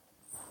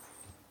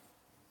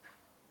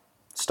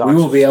we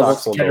will be able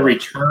to get a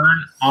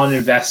return on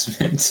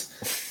investment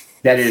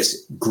that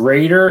is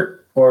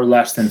greater or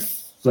less than,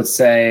 let's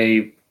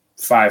say,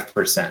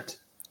 5%?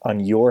 On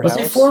your Let's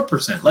house? say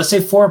 4%. Let's say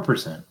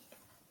 4%.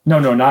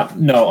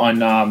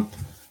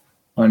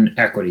 On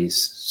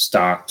equities,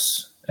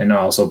 stocks, and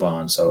also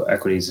bonds. So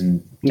equities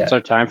and debt. What's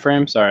our time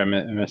frame? Sorry, I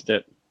missed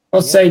it.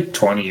 Let's say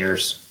 20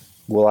 years.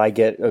 Will I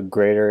get a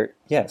greater...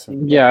 Yes.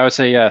 Yeah, I would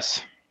say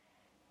yes.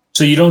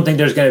 So you don't think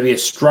there's going to be a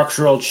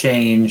structural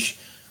change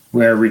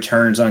where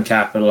returns on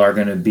capital are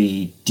going to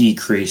be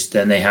decreased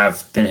than they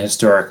have been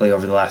historically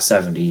over the last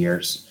 70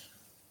 years?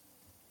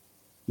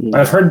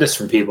 I've heard this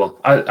from people.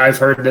 I've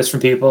heard this from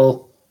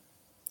people.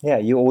 Yeah,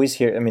 you always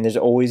hear... I mean, there's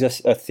always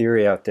a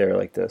theory out there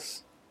like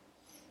this.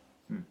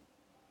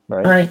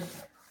 right? All right.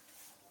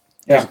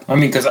 Yeah, I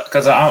mean,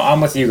 because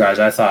I'm with you guys.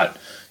 I thought,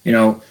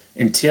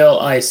 until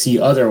I see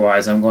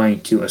otherwise, I'm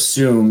going to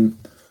assume,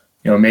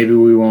 maybe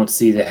we won't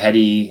see the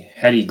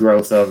heady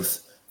growth of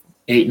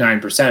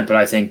 8-9%, but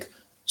I think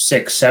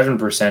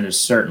 6-7% is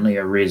certainly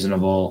a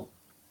reasonable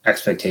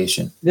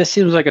expectation. This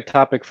seems like a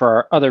topic for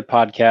our other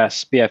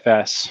podcast,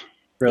 BFS,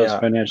 Bros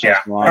Financial.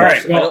 Yeah. Salon. All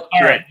right. Well,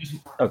 all right.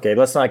 Okay,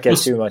 let's not get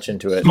too much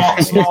into it.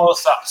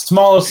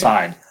 Small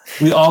aside.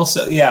 We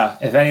also,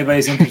 if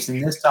anybody's interested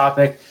in this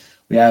topic,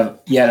 we have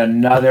yet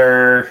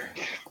another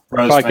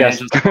Bros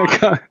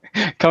Podcast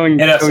coming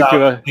Hit us to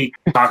up. We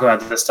talk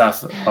about this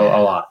stuff a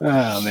lot.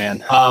 Oh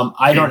man.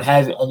 I don't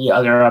have any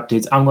other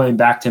updates. I'm going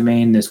back to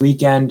Maine this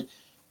weekend.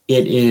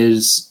 It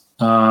is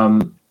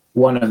one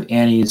of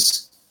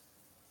Annie's.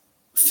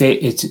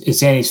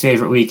 It's Annie's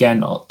favorite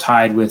weekend,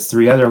 tied with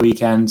 3 other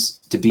weekends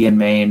to be in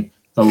Maine.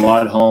 The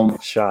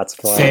Laudholm Shots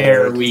fired.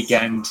 Fair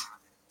weekend.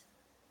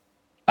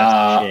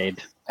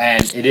 Shade.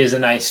 And it is a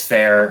nice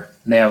fair.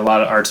 They have a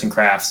lot of arts and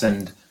crafts,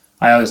 and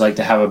I always like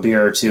to have a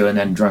beer or two and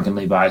then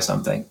drunkenly buy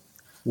something.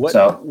 What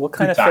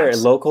kind good of fair?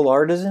 times. Local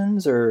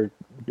artisans or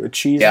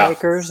cheese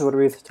makers? What are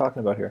we talking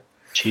about here?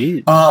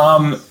 Cheese.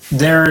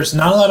 There's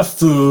not a lot of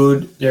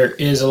food. There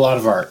is a lot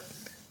of art.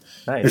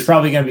 Nice. There's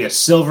probably going to be a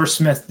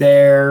silversmith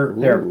there.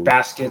 There are Ooh.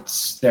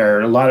 baskets. There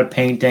are a lot of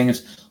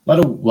paintings. A lot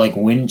of like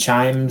wind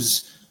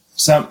chimes.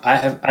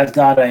 I've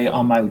got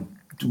on my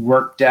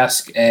work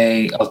desk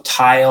a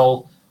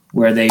tile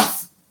where they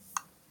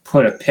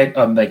put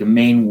like a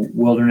Maine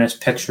wilderness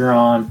picture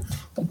on,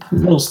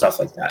 little stuff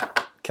like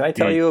that. Can I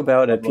tell you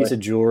about a piece of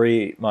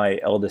jewelry my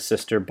eldest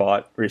sister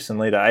bought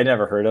recently that I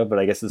never heard of, but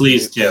I guess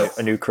it's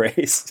a new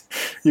craze?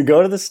 You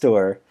go to the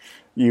store,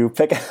 you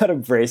pick out a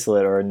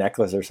bracelet or a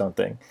necklace or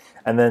something,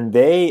 and then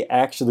they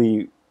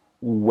actually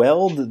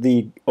weld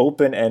the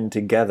open end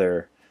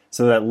together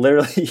so that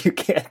literally you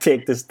can't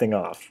take this thing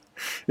off.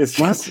 It's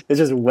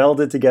just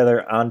welded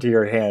together onto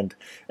your hand,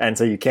 and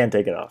so you can't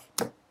take it off.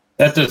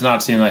 That does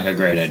not seem like a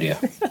great idea.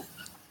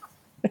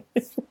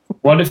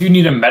 What if you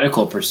need a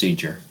medical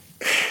procedure?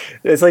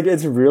 It's like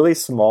it's really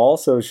small,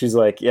 so she's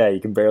like, yeah, you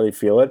can barely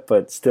feel it,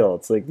 but still,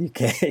 it's like you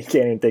can't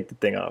even take the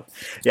thing off.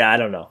 Yeah, I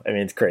don't know. I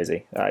mean, it's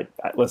crazy.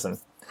 Listen,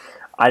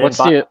 What's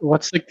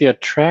like the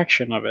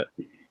attraction of it?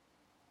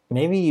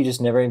 maybe you just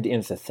never even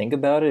have to think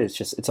about it.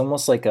 It's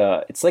almost like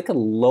a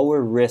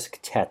lower risk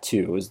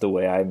tattoo is the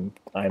way I'm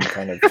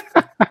kind of.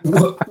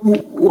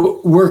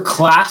 Were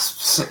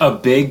clasps a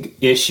big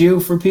issue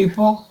for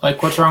people?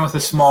 Like, what's wrong with a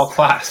small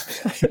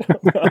clasp?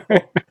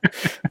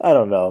 I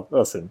don't know.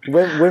 Listen,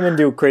 women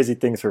do crazy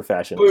things for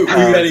fashion. We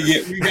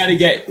gotta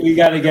get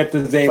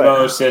the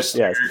Zabo sister.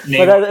 Yes,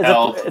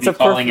 it's a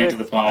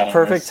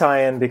perfect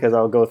tie-in because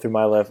I'll go through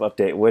my life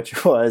update,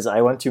 which was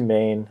I went to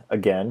Maine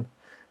again.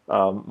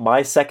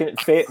 My second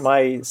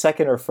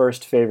or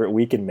first favorite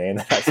week in Maine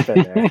that I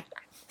spent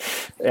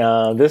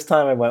there. This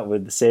time I went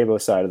with the Sabo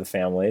side of the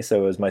family,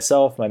 so it was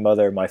myself, my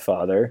mother, my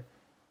father.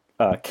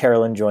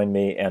 Carolyn joined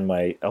me, and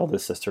my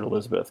eldest sister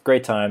Elizabeth.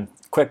 Great time,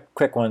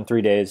 quick one,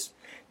 3 days.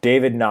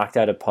 David knocked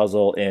out a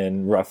puzzle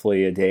in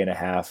roughly a day and a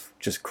half,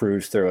 just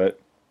cruised through it.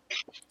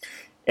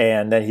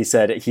 And then he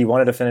said he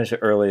wanted to finish it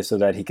early so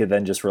that he could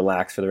then just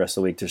relax for the rest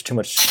of the week. There's too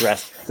much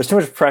stress. There's too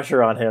much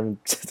pressure on him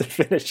to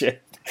finish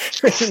it.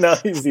 No,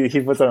 he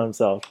puts it on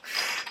himself.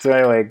 So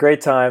anyway,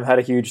 great time. Had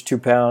a huge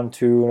 2-pound,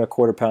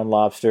 2.25-pound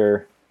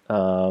lobster.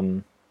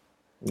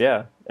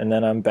 Yeah, and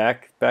then I'm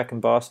back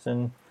in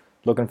Boston.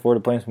 Looking forward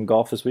to playing some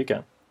golf this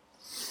weekend.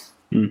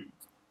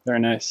 Very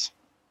nice.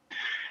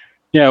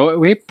 Yeah,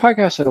 we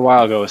podcasted a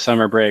while ago with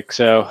summer break,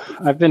 so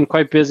I've been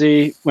quite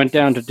busy. Went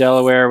down to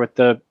Delaware with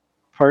the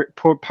part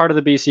of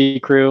the BC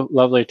crew.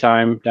 Lovely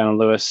time down in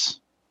Lewis.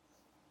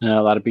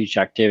 A lot of beach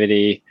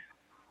activity.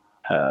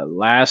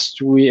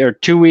 Last week or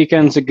 2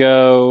 weekends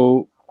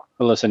ago,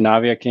 Alyssa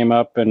Navia came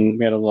up and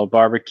we had a little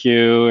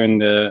barbecue in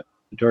the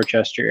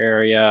Dorchester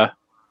area.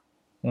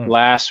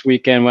 Last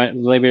weekend,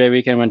 Labor Day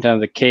weekend, went down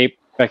to the Cape.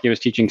 Becky was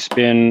teaching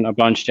spin a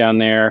bunch down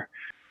there.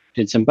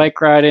 Did some bike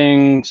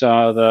laying,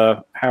 saw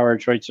the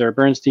Howard Schweitzer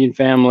Bernstein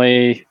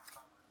family.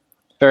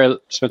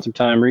 Spent some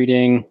time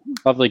reading.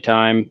 Lovely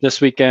time. This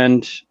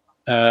weekend,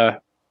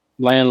 laying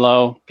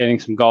low, getting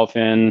some golf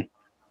in.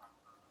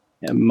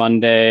 And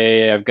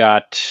Monday, I've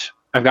got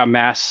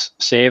Mass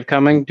Save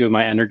coming, do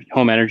my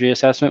home energy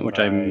assessment, which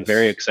I'm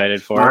very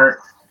excited for. Smart.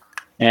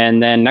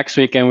 And then next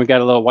weekend, we got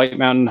a little White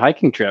Mountain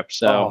hiking trip.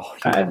 So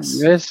I'm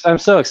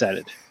so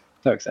excited.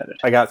 So excited.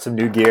 I got some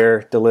new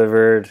gear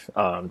delivered.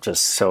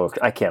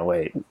 I can't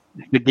wait.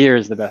 The gear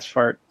is the best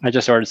part. I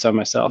just ordered some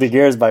myself. The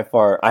gear is by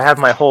far. I have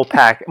my whole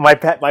pack. My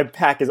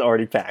pack is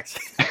already packed.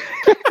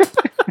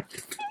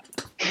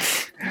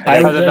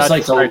 I would just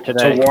like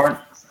to warn,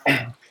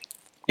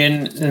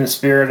 in the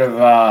spirit of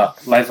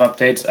life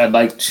updates, I'd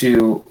like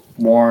to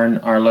warn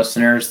our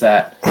listeners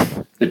that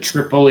the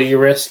triple E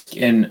risk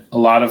in a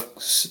lot of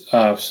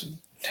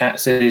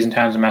cities and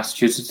towns in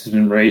Massachusetts has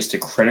been raised to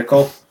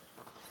critical.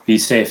 Be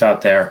safe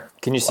out there.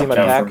 Can you see my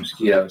pack?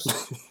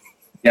 Mosquitoes.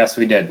 Yes,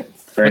 we did.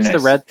 Very nice.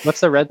 What's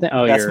the red thing?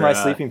 Oh, that's my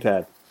sleeping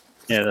pad.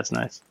 Yeah, that's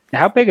nice.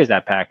 How big is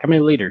that pack? How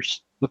many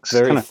liters? Looks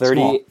kind of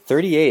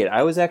 38.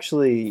 I was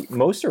actually,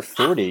 most are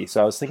 40,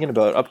 so I was thinking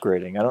about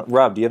upgrading.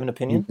 Rob, do you have an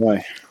opinion?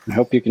 Boy, I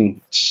hope you can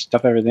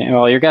stuff everything.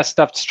 Well, you got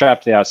stuff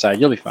strapped to the outside.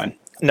 You'll be fine.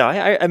 No,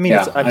 I mean,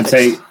 Yeah, I'd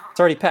say it's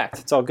already packed.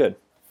 It's all good.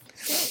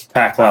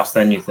 pack less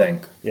than you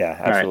think. Yeah,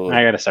 All absolutely.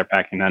 right, I got to start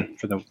packing then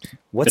for the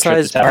What the trip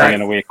size that's happening pack?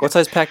 in a week. What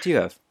size pack do you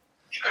have?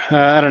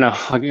 I don't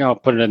know. I'll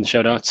put it in the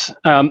show notes.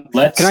 Can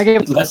I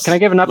give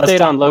an update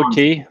talk on Low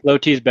T? Low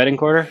T's betting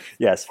corner.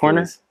 Yes,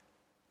 Corner? please.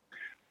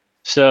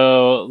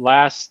 So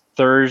last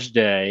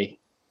Thursday,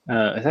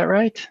 is that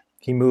right?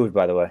 He moved,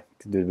 by the way.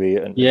 Did we?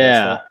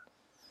 Yeah,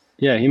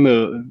 he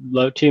moved.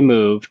 Low T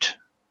moved.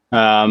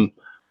 But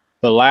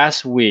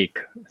last week,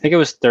 I think it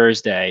was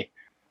Thursday,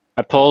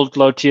 I pulled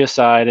Low T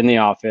aside in the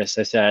office.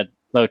 I said,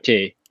 "Low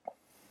T,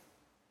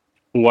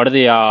 what are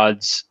the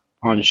odds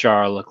on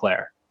Charles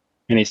Leclerc?"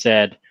 And he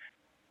said,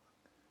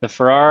 "The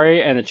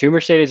Ferrari and the two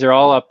Mercedes are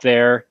all up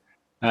there.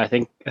 I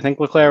think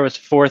Leclerc was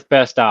fourth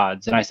best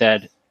odds." And I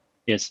said,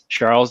 "It's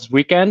Charles'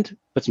 weekend.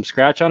 Put some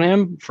scratch on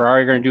him.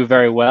 Ferrari are going to do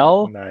very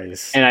well."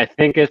 Nice. And I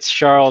think it's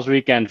Charles'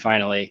 weekend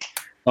finally.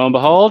 Lo and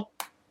behold,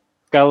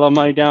 got a little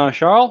money down on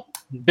Charles.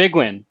 Big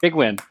win.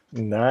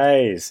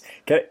 Nice.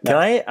 Can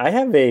I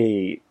have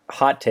a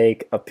hot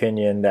take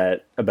opinion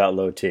about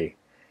Low T.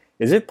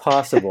 Is it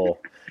possible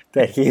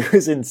that he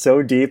was in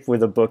so deep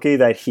with a bookie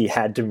that he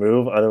had to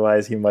move,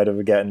 otherwise he might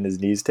have gotten his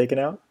knees taken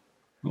out?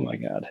 Oh my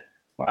God.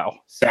 Wow.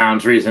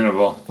 Sounds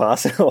reasonable.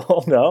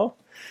 Possible? No?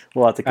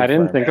 We'll have to confirm. I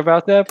didn't think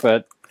about that,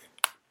 but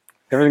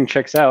everything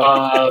checks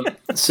out.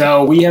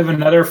 So we have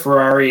another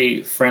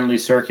Ferrari friendly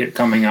circuit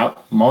coming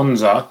up,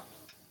 Monza.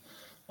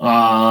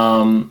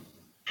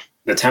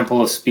 The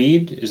Temple of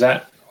Speed, is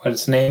that what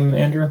its name,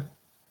 Andrew?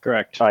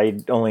 Correct. I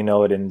only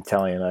know it in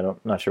Italian.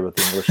 Not sure what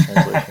the English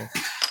translation.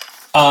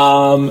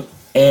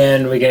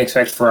 And we can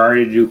expect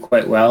Ferrari to do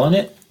quite well in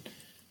it.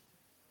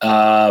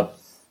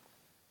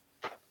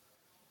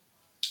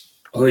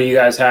 Who do you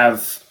guys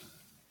have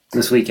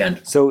this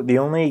weekend? So the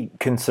only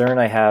concern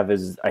I have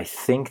is I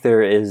think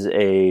there is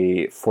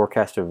a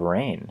forecast of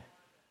rain,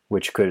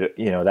 which could,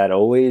 that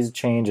always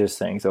changes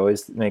things,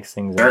 always makes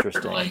things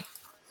interesting. Certainly.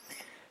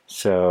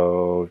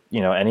 So,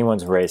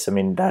 anyone's race. I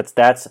mean,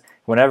 that's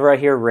whenever I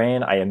hear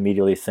rain, I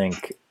immediately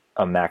think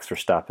a Max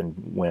Verstappen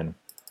win.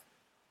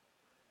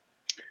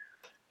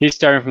 He's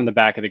starting from the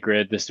back of the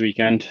grid this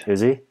weekend Is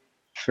he?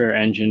 for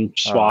engine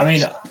swaps. I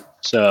mean,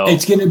 so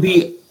it's going to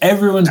be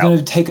everyone's going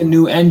to take a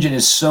new engine.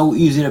 It's so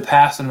easy to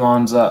pass in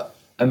Monza.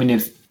 I mean,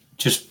 if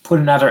just put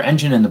another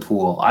engine in the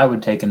pool, I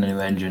would take a new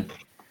engine.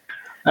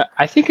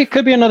 I think it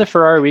could be another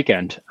Ferrari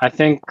weekend. I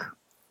think,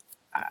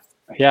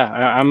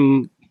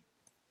 I'm.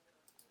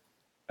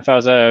 If I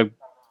was a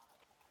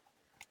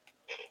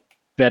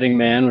betting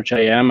man, which I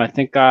am, I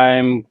think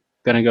I'm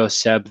going to go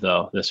Seb,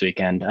 though, this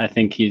weekend. I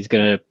think he's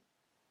going to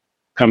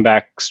come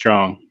back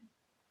strong.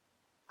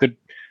 Good.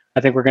 I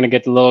think we're going to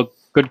get a little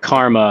good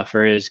karma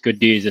for his good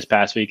deeds this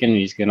past weekend,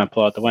 and he's going to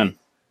pull out the win.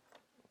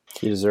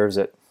 He deserves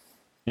it.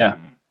 Yeah.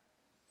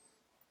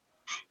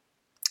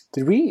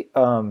 Did we,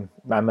 I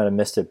might have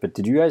missed it, but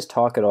did you guys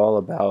talk at all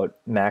about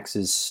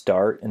Max's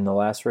start in the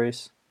last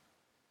race?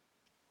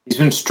 He's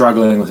been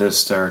struggling with his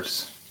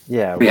starts.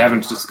 Yeah. We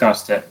haven't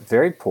discussed it.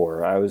 Very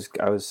poor. I was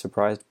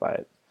surprised by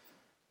it.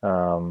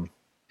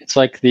 It's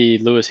like the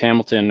Lewis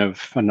Hamilton of,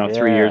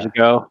 3 years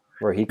ago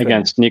where he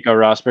against Nico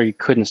Rosberg. He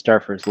couldn't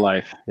start for his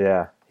life.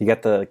 Yeah. He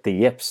got the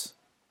yips.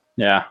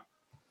 Yeah.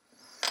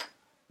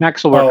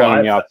 Max will work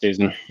on the off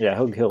season. Yeah,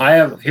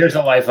 he'll. Here's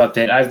a life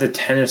update. I have the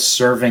tennis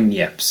serving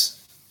yips.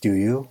 Do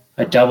you?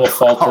 I double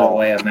faulted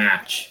away a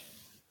match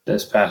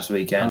this past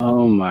weekend.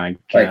 Oh my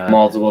God. Like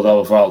multiple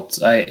double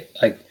faults.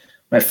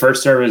 My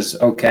first serve is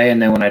okay, and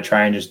then when I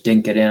try and just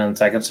dink it in on the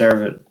second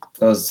serve, it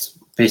goes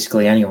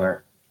basically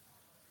anywhere.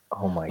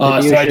 Oh my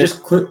God. So I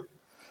just quit.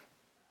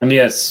 I mean,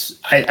 yes,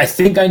 I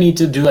think I need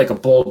to do like a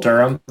Bull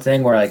Durham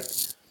thing where like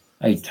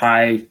I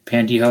tie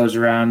pantyhose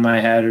around my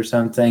head or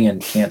something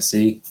and can't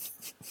see.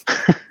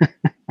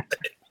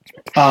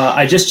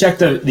 I just checked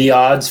the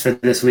odds for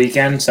this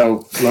weekend.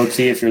 So Low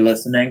T, if you're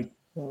listening,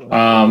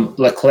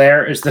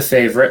 Leclerc is the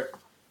favorite,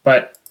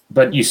 but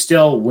you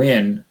still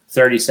win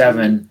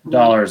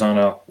 $37 on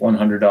a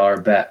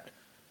 $100 bet.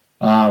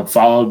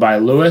 Followed by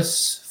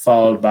Lewis,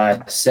 followed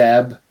by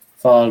Seb,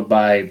 followed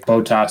by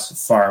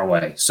Bottas far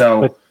away.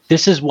 So but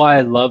this is why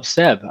I love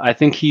Seb. I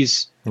think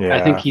he's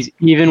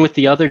even with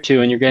the other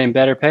two, and you're getting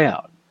better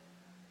payout.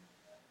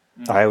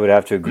 I would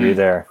have to agree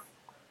there.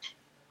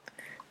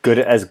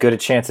 As good a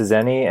chance as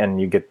any,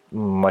 and you get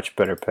much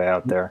better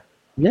payout there.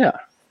 Yeah.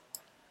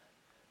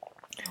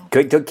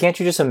 Can't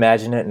you just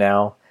imagine it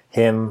now?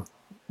 Him,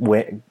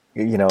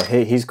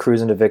 he's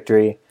cruising to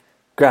victory.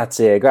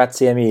 Grazie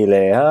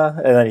mille, huh?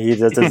 And then he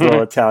does this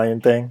little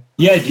Italian thing.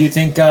 Yeah, do you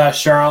think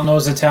Charles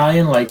knows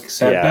Italian like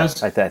Seb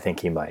does? I think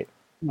he might.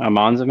 A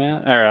Monza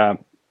man? Or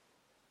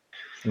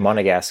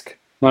Monegasque.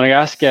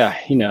 Monegasque? Yeah,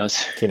 he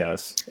knows. He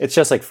knows. It's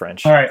just like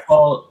French. All right,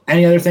 well,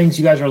 any other things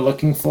you guys are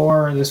looking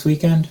for this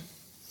weekend?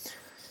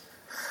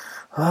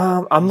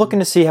 I'm looking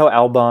to see how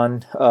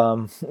Albon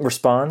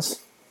responds.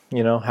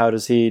 How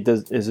does he?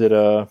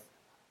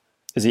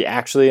 Is he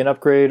actually an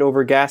upgrade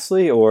over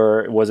Gasly,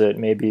 or was it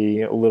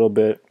maybe a little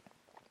bit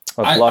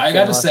of luck? I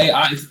got to say,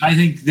 I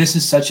think this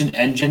is such an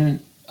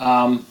engine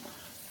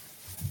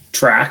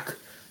track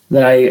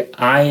that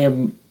I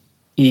am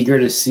eager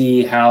to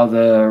see how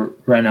the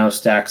Renault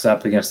stacks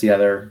up against the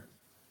other,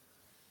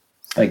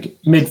 like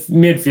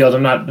midfield.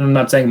 I'm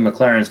not saying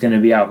McLaren's going to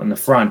be out in the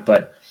front,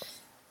 but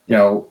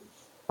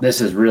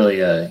this is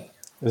really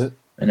an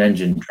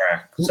engine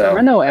track. So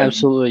Renault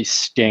absolutely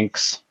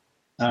stinks.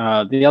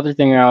 The other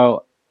thing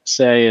I'll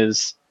say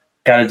is,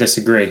 gotta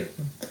disagree.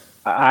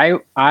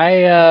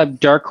 I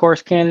dark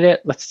horse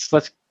candidate.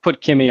 Let's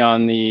put Kimi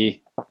on the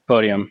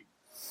podium.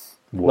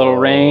 A little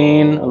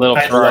rain, a little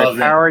Ferrari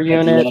power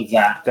unit. Love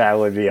that. That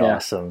would be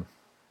awesome.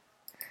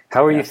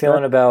 How are you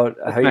feeling about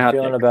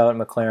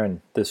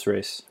McLaren this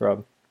race,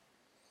 Rob?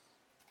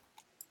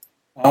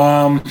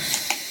 I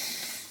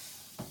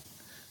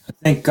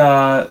think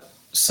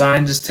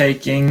Sainz is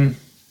taking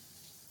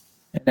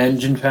an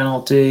engine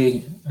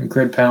penalty, a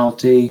grid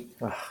penalty.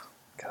 Oh,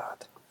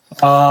 God.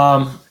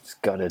 It's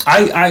gutted.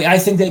 I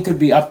think they could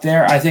be up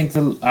there. I think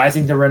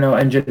the Renault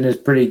engine is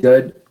pretty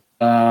good.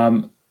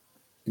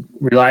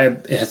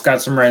 It has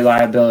got some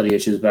reliability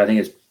issues, but I think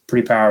it's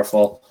pretty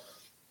powerful.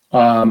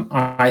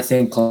 I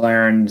think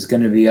McLaren is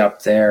going to be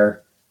up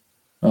there,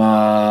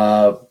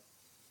 battling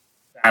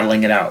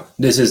it out.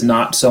 This is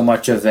not so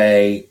much of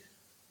a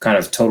kind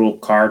of total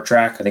car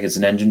track. I think it's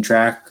an engine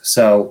track.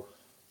 So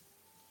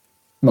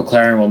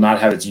McLaren will not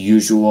have its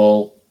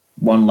usual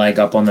one leg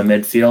up on the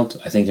midfield.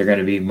 I think they're going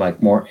to be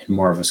like more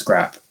of a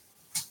scrap,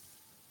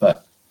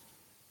 but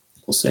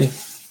we'll see.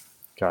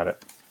 Got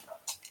it.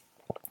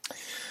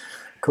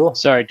 Cool.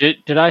 Sorry,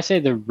 did I say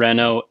the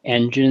Renault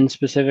engine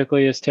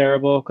specifically is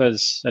terrible?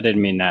 Because I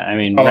didn't mean that. I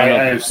mean,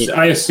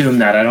 I assume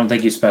that. I don't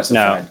think you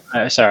specified.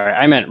 No, sorry.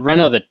 I meant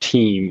Renault, the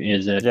team,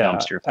 is a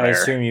dumpster fire. I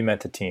assume you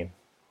meant the team.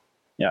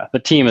 Yeah, the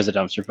team is a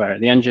dumpster fire.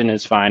 The engine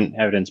is fine,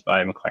 evidenced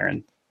by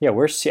McLaren. Yeah,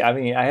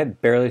 I have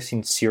barely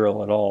seen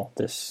Cyril at all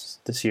this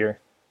year.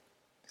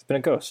 He's been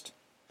a ghost.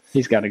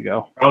 He's got to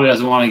go. Probably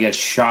doesn't want to get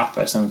shot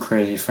by some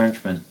crazy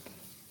Frenchman.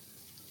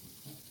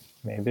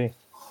 Maybe.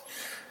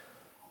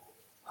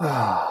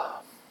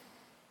 All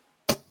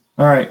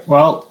right.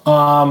 Well,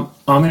 I'm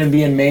going to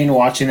be in Maine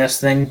watching this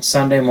thing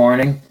Sunday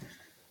morning.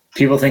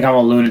 People think I'm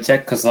a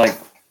lunatic because the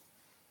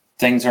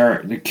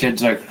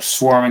kids are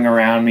swarming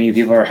around me.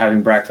 People are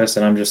having breakfast,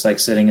 and I'm just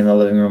sitting in the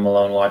living room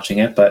alone watching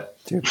it. But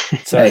dude,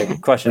 sorry,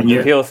 question: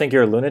 do people think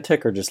you're a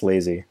lunatic or just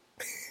lazy?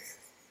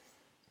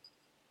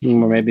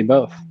 Or maybe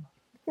both.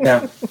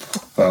 Yeah,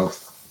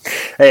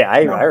 both. Hey,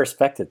 I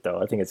respect it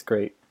though. I think it's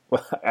great.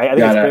 I think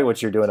it's great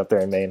what you're doing up there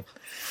in Maine.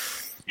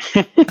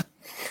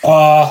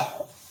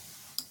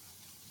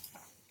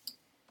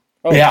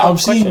 I'm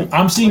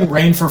seeing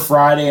rain for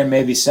Friday and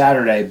maybe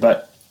Saturday,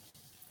 but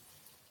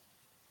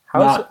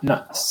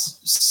not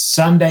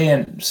Sunday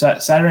and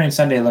Saturday and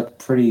Sunday look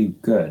pretty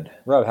good.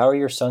 Rob, how are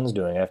your sons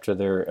doing after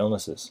their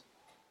illnesses?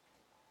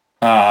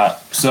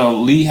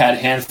 So Lee had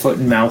hand, foot,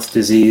 and mouth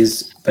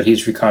disease, but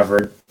he's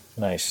recovered.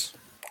 Nice.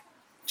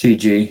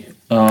 GG.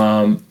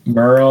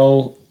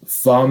 Murrow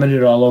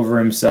vomited all over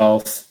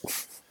himself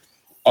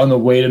on the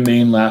way to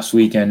Maine last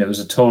weekend. It was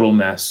a total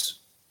mess,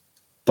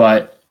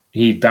 but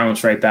he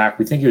bounced right back.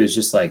 We think he was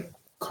just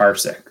car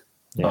sick.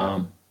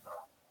 Yeah.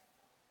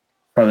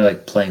 Probably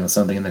playing with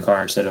something in the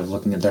car instead of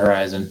looking at the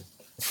horizon.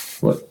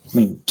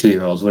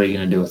 2-year-olds, what are you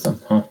going to do with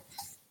them, huh?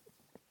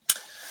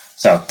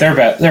 So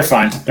they're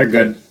fine. They're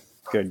good.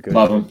 Good.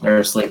 Love them. They're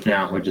asleep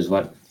now, which is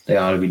what they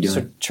ought to be doing.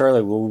 So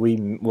Charlie,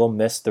 we'll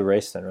miss the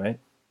race then, right?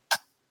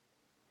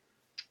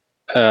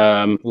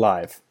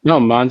 Live. No,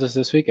 Monza's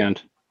this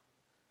weekend.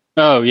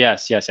 Oh,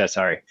 yes.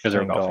 Sorry, because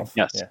we're golfing.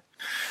 Yes.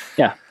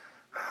 Yeah.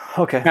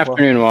 Okay.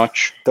 Afternoon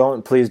watch.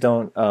 Please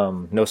don't.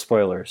 No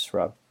spoilers,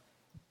 Rob.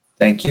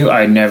 Thank you.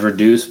 I never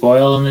do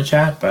spoil in the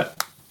chat,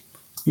 but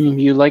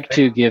you like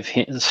to give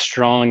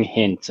strong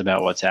hints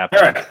about what's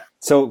happening. All right.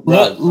 So,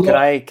 Rob, can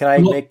I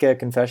make a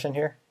confession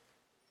here?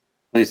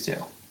 Please do.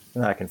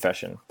 Not a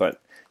confession,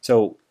 but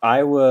so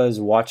I was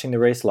watching the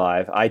race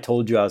live. I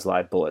told you I was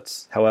live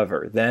bullets.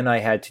 However, then I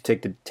had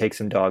to take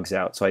some dogs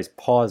out, so I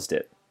paused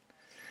it.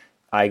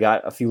 I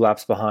got a few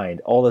laps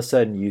behind. All of a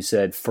sudden, you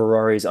said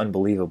Ferrari's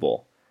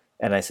unbelievable,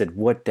 and I said,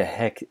 "What the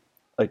heck?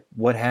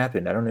 What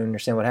happened? I don't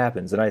understand what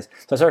happens." And I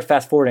started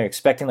fast forwarding,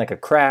 expecting a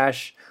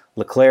crash,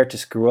 Leclerc to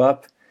screw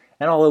up,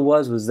 and all it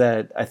was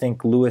that I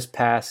think Lewis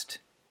passed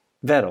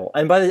Vettel.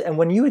 And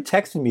when you had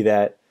texted me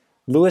that,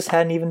 Lewis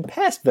hadn't even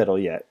passed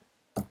Vettel yet.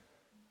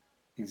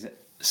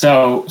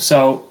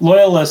 So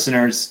loyal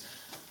listeners,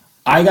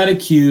 I got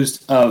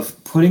accused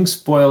of putting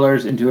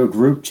spoilers into a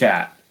group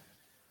chat.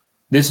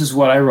 This is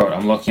what I wrote.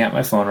 I'm looking at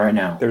my phone right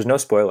now. There's no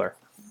spoiler.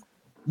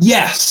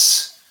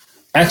 Yes!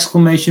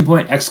 Exclamation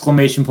point,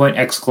 exclamation point,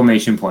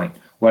 exclamation point.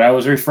 What I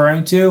was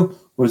referring to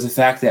was the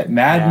fact that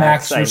Mad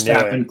Max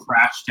Verstappen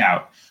crashed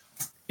out.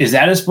 Is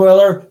that a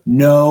spoiler?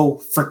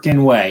 No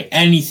freaking way.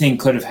 Anything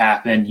could have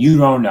happened. You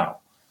don't know.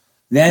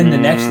 Then the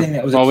next thing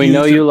that was well, we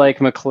know accused you like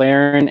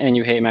McLaren and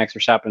you hate Max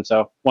Verstappen,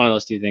 so one of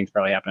those two things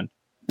probably happened.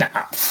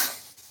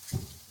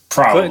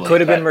 Probably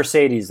Could have been but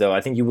Mercedes, though.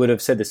 I think you would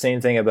have said the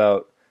same thing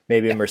about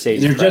maybe a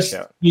Mercedes they're crash just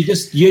out. you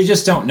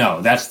just don't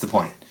know. That's the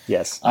point.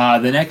 Yes. The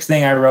next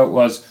thing I wrote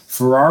was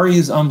Ferrari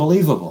is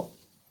unbelievable.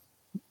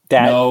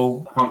 That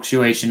No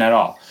punctuation at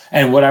all.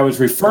 And what I was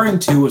referring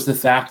to was the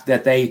fact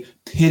that they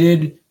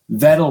pitted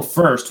Vettel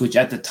first, which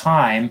at the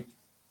time,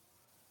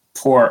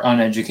 poor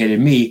uneducated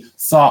me,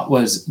 thought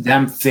was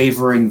them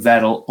favoring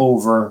Vettel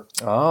over.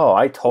 Oh,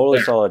 I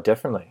totally saw it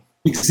differently.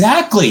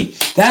 Exactly.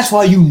 That's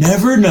why you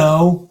never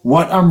know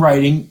what I'm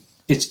writing.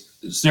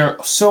 There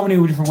are so many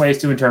different ways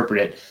to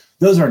interpret it.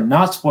 Those are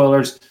not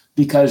spoilers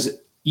because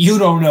you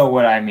don't know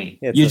what I mean.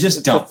 You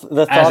just don't.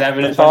 The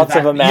thoughts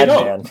of a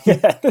madman.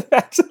 Yeah,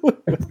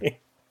 absolutely.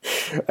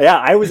 Yeah,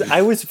 I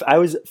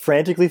was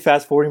frantically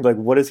fast forwarding, like,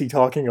 what is he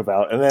talking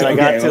about? And then I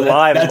got to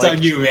live. That's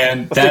on you,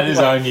 man. That is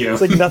on you.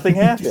 It's like nothing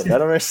happened. I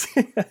don't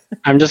understand.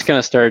 I'm just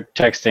gonna start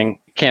texting.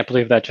 Can't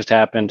believe that just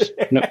happened.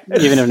 No,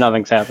 even if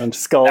nothing's happened.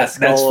 That's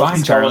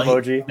fine, Charlie.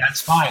 Emoji. That's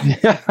fine.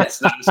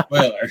 That's not a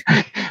spoiler.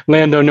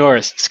 Lando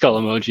Norris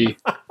skull emoji.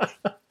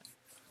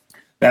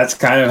 That's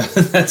kind of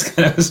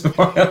a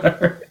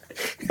spoiler.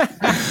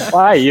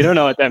 Why? You don't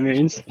know what that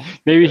means.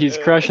 Maybe he's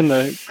killing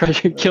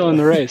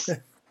the race.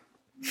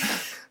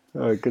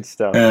 Oh, good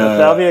stuff.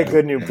 That'll be a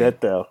good new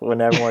bit, though,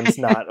 when everyone's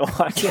not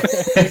watching.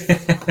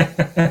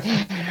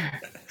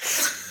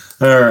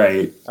 All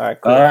right. All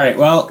right. Cool. All right.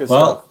 Well. Good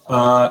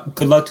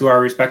Good luck to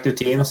our respective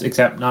teams,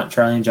 except not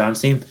Charlie and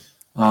John's team.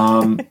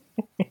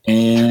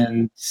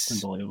 And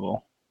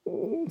Unbelievable.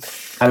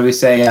 how do we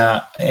say,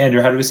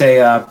 Andrew? How do we say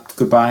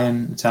goodbye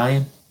in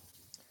Italian?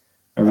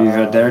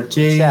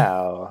 Arrivederci.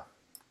 Ciao.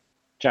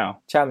 Ciao.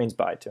 Ciao means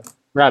bye, too.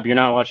 Rob, you're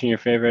not watching your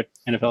favorite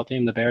NFL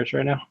team, the Bears,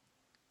 right now?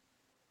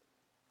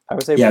 I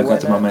would say Yeah, I've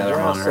got them on my other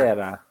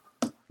monitor.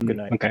 Good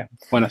night. Okay.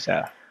 Buenos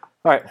Aires.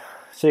 All right.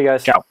 See you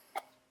guys. Ciao.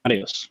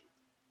 Adios.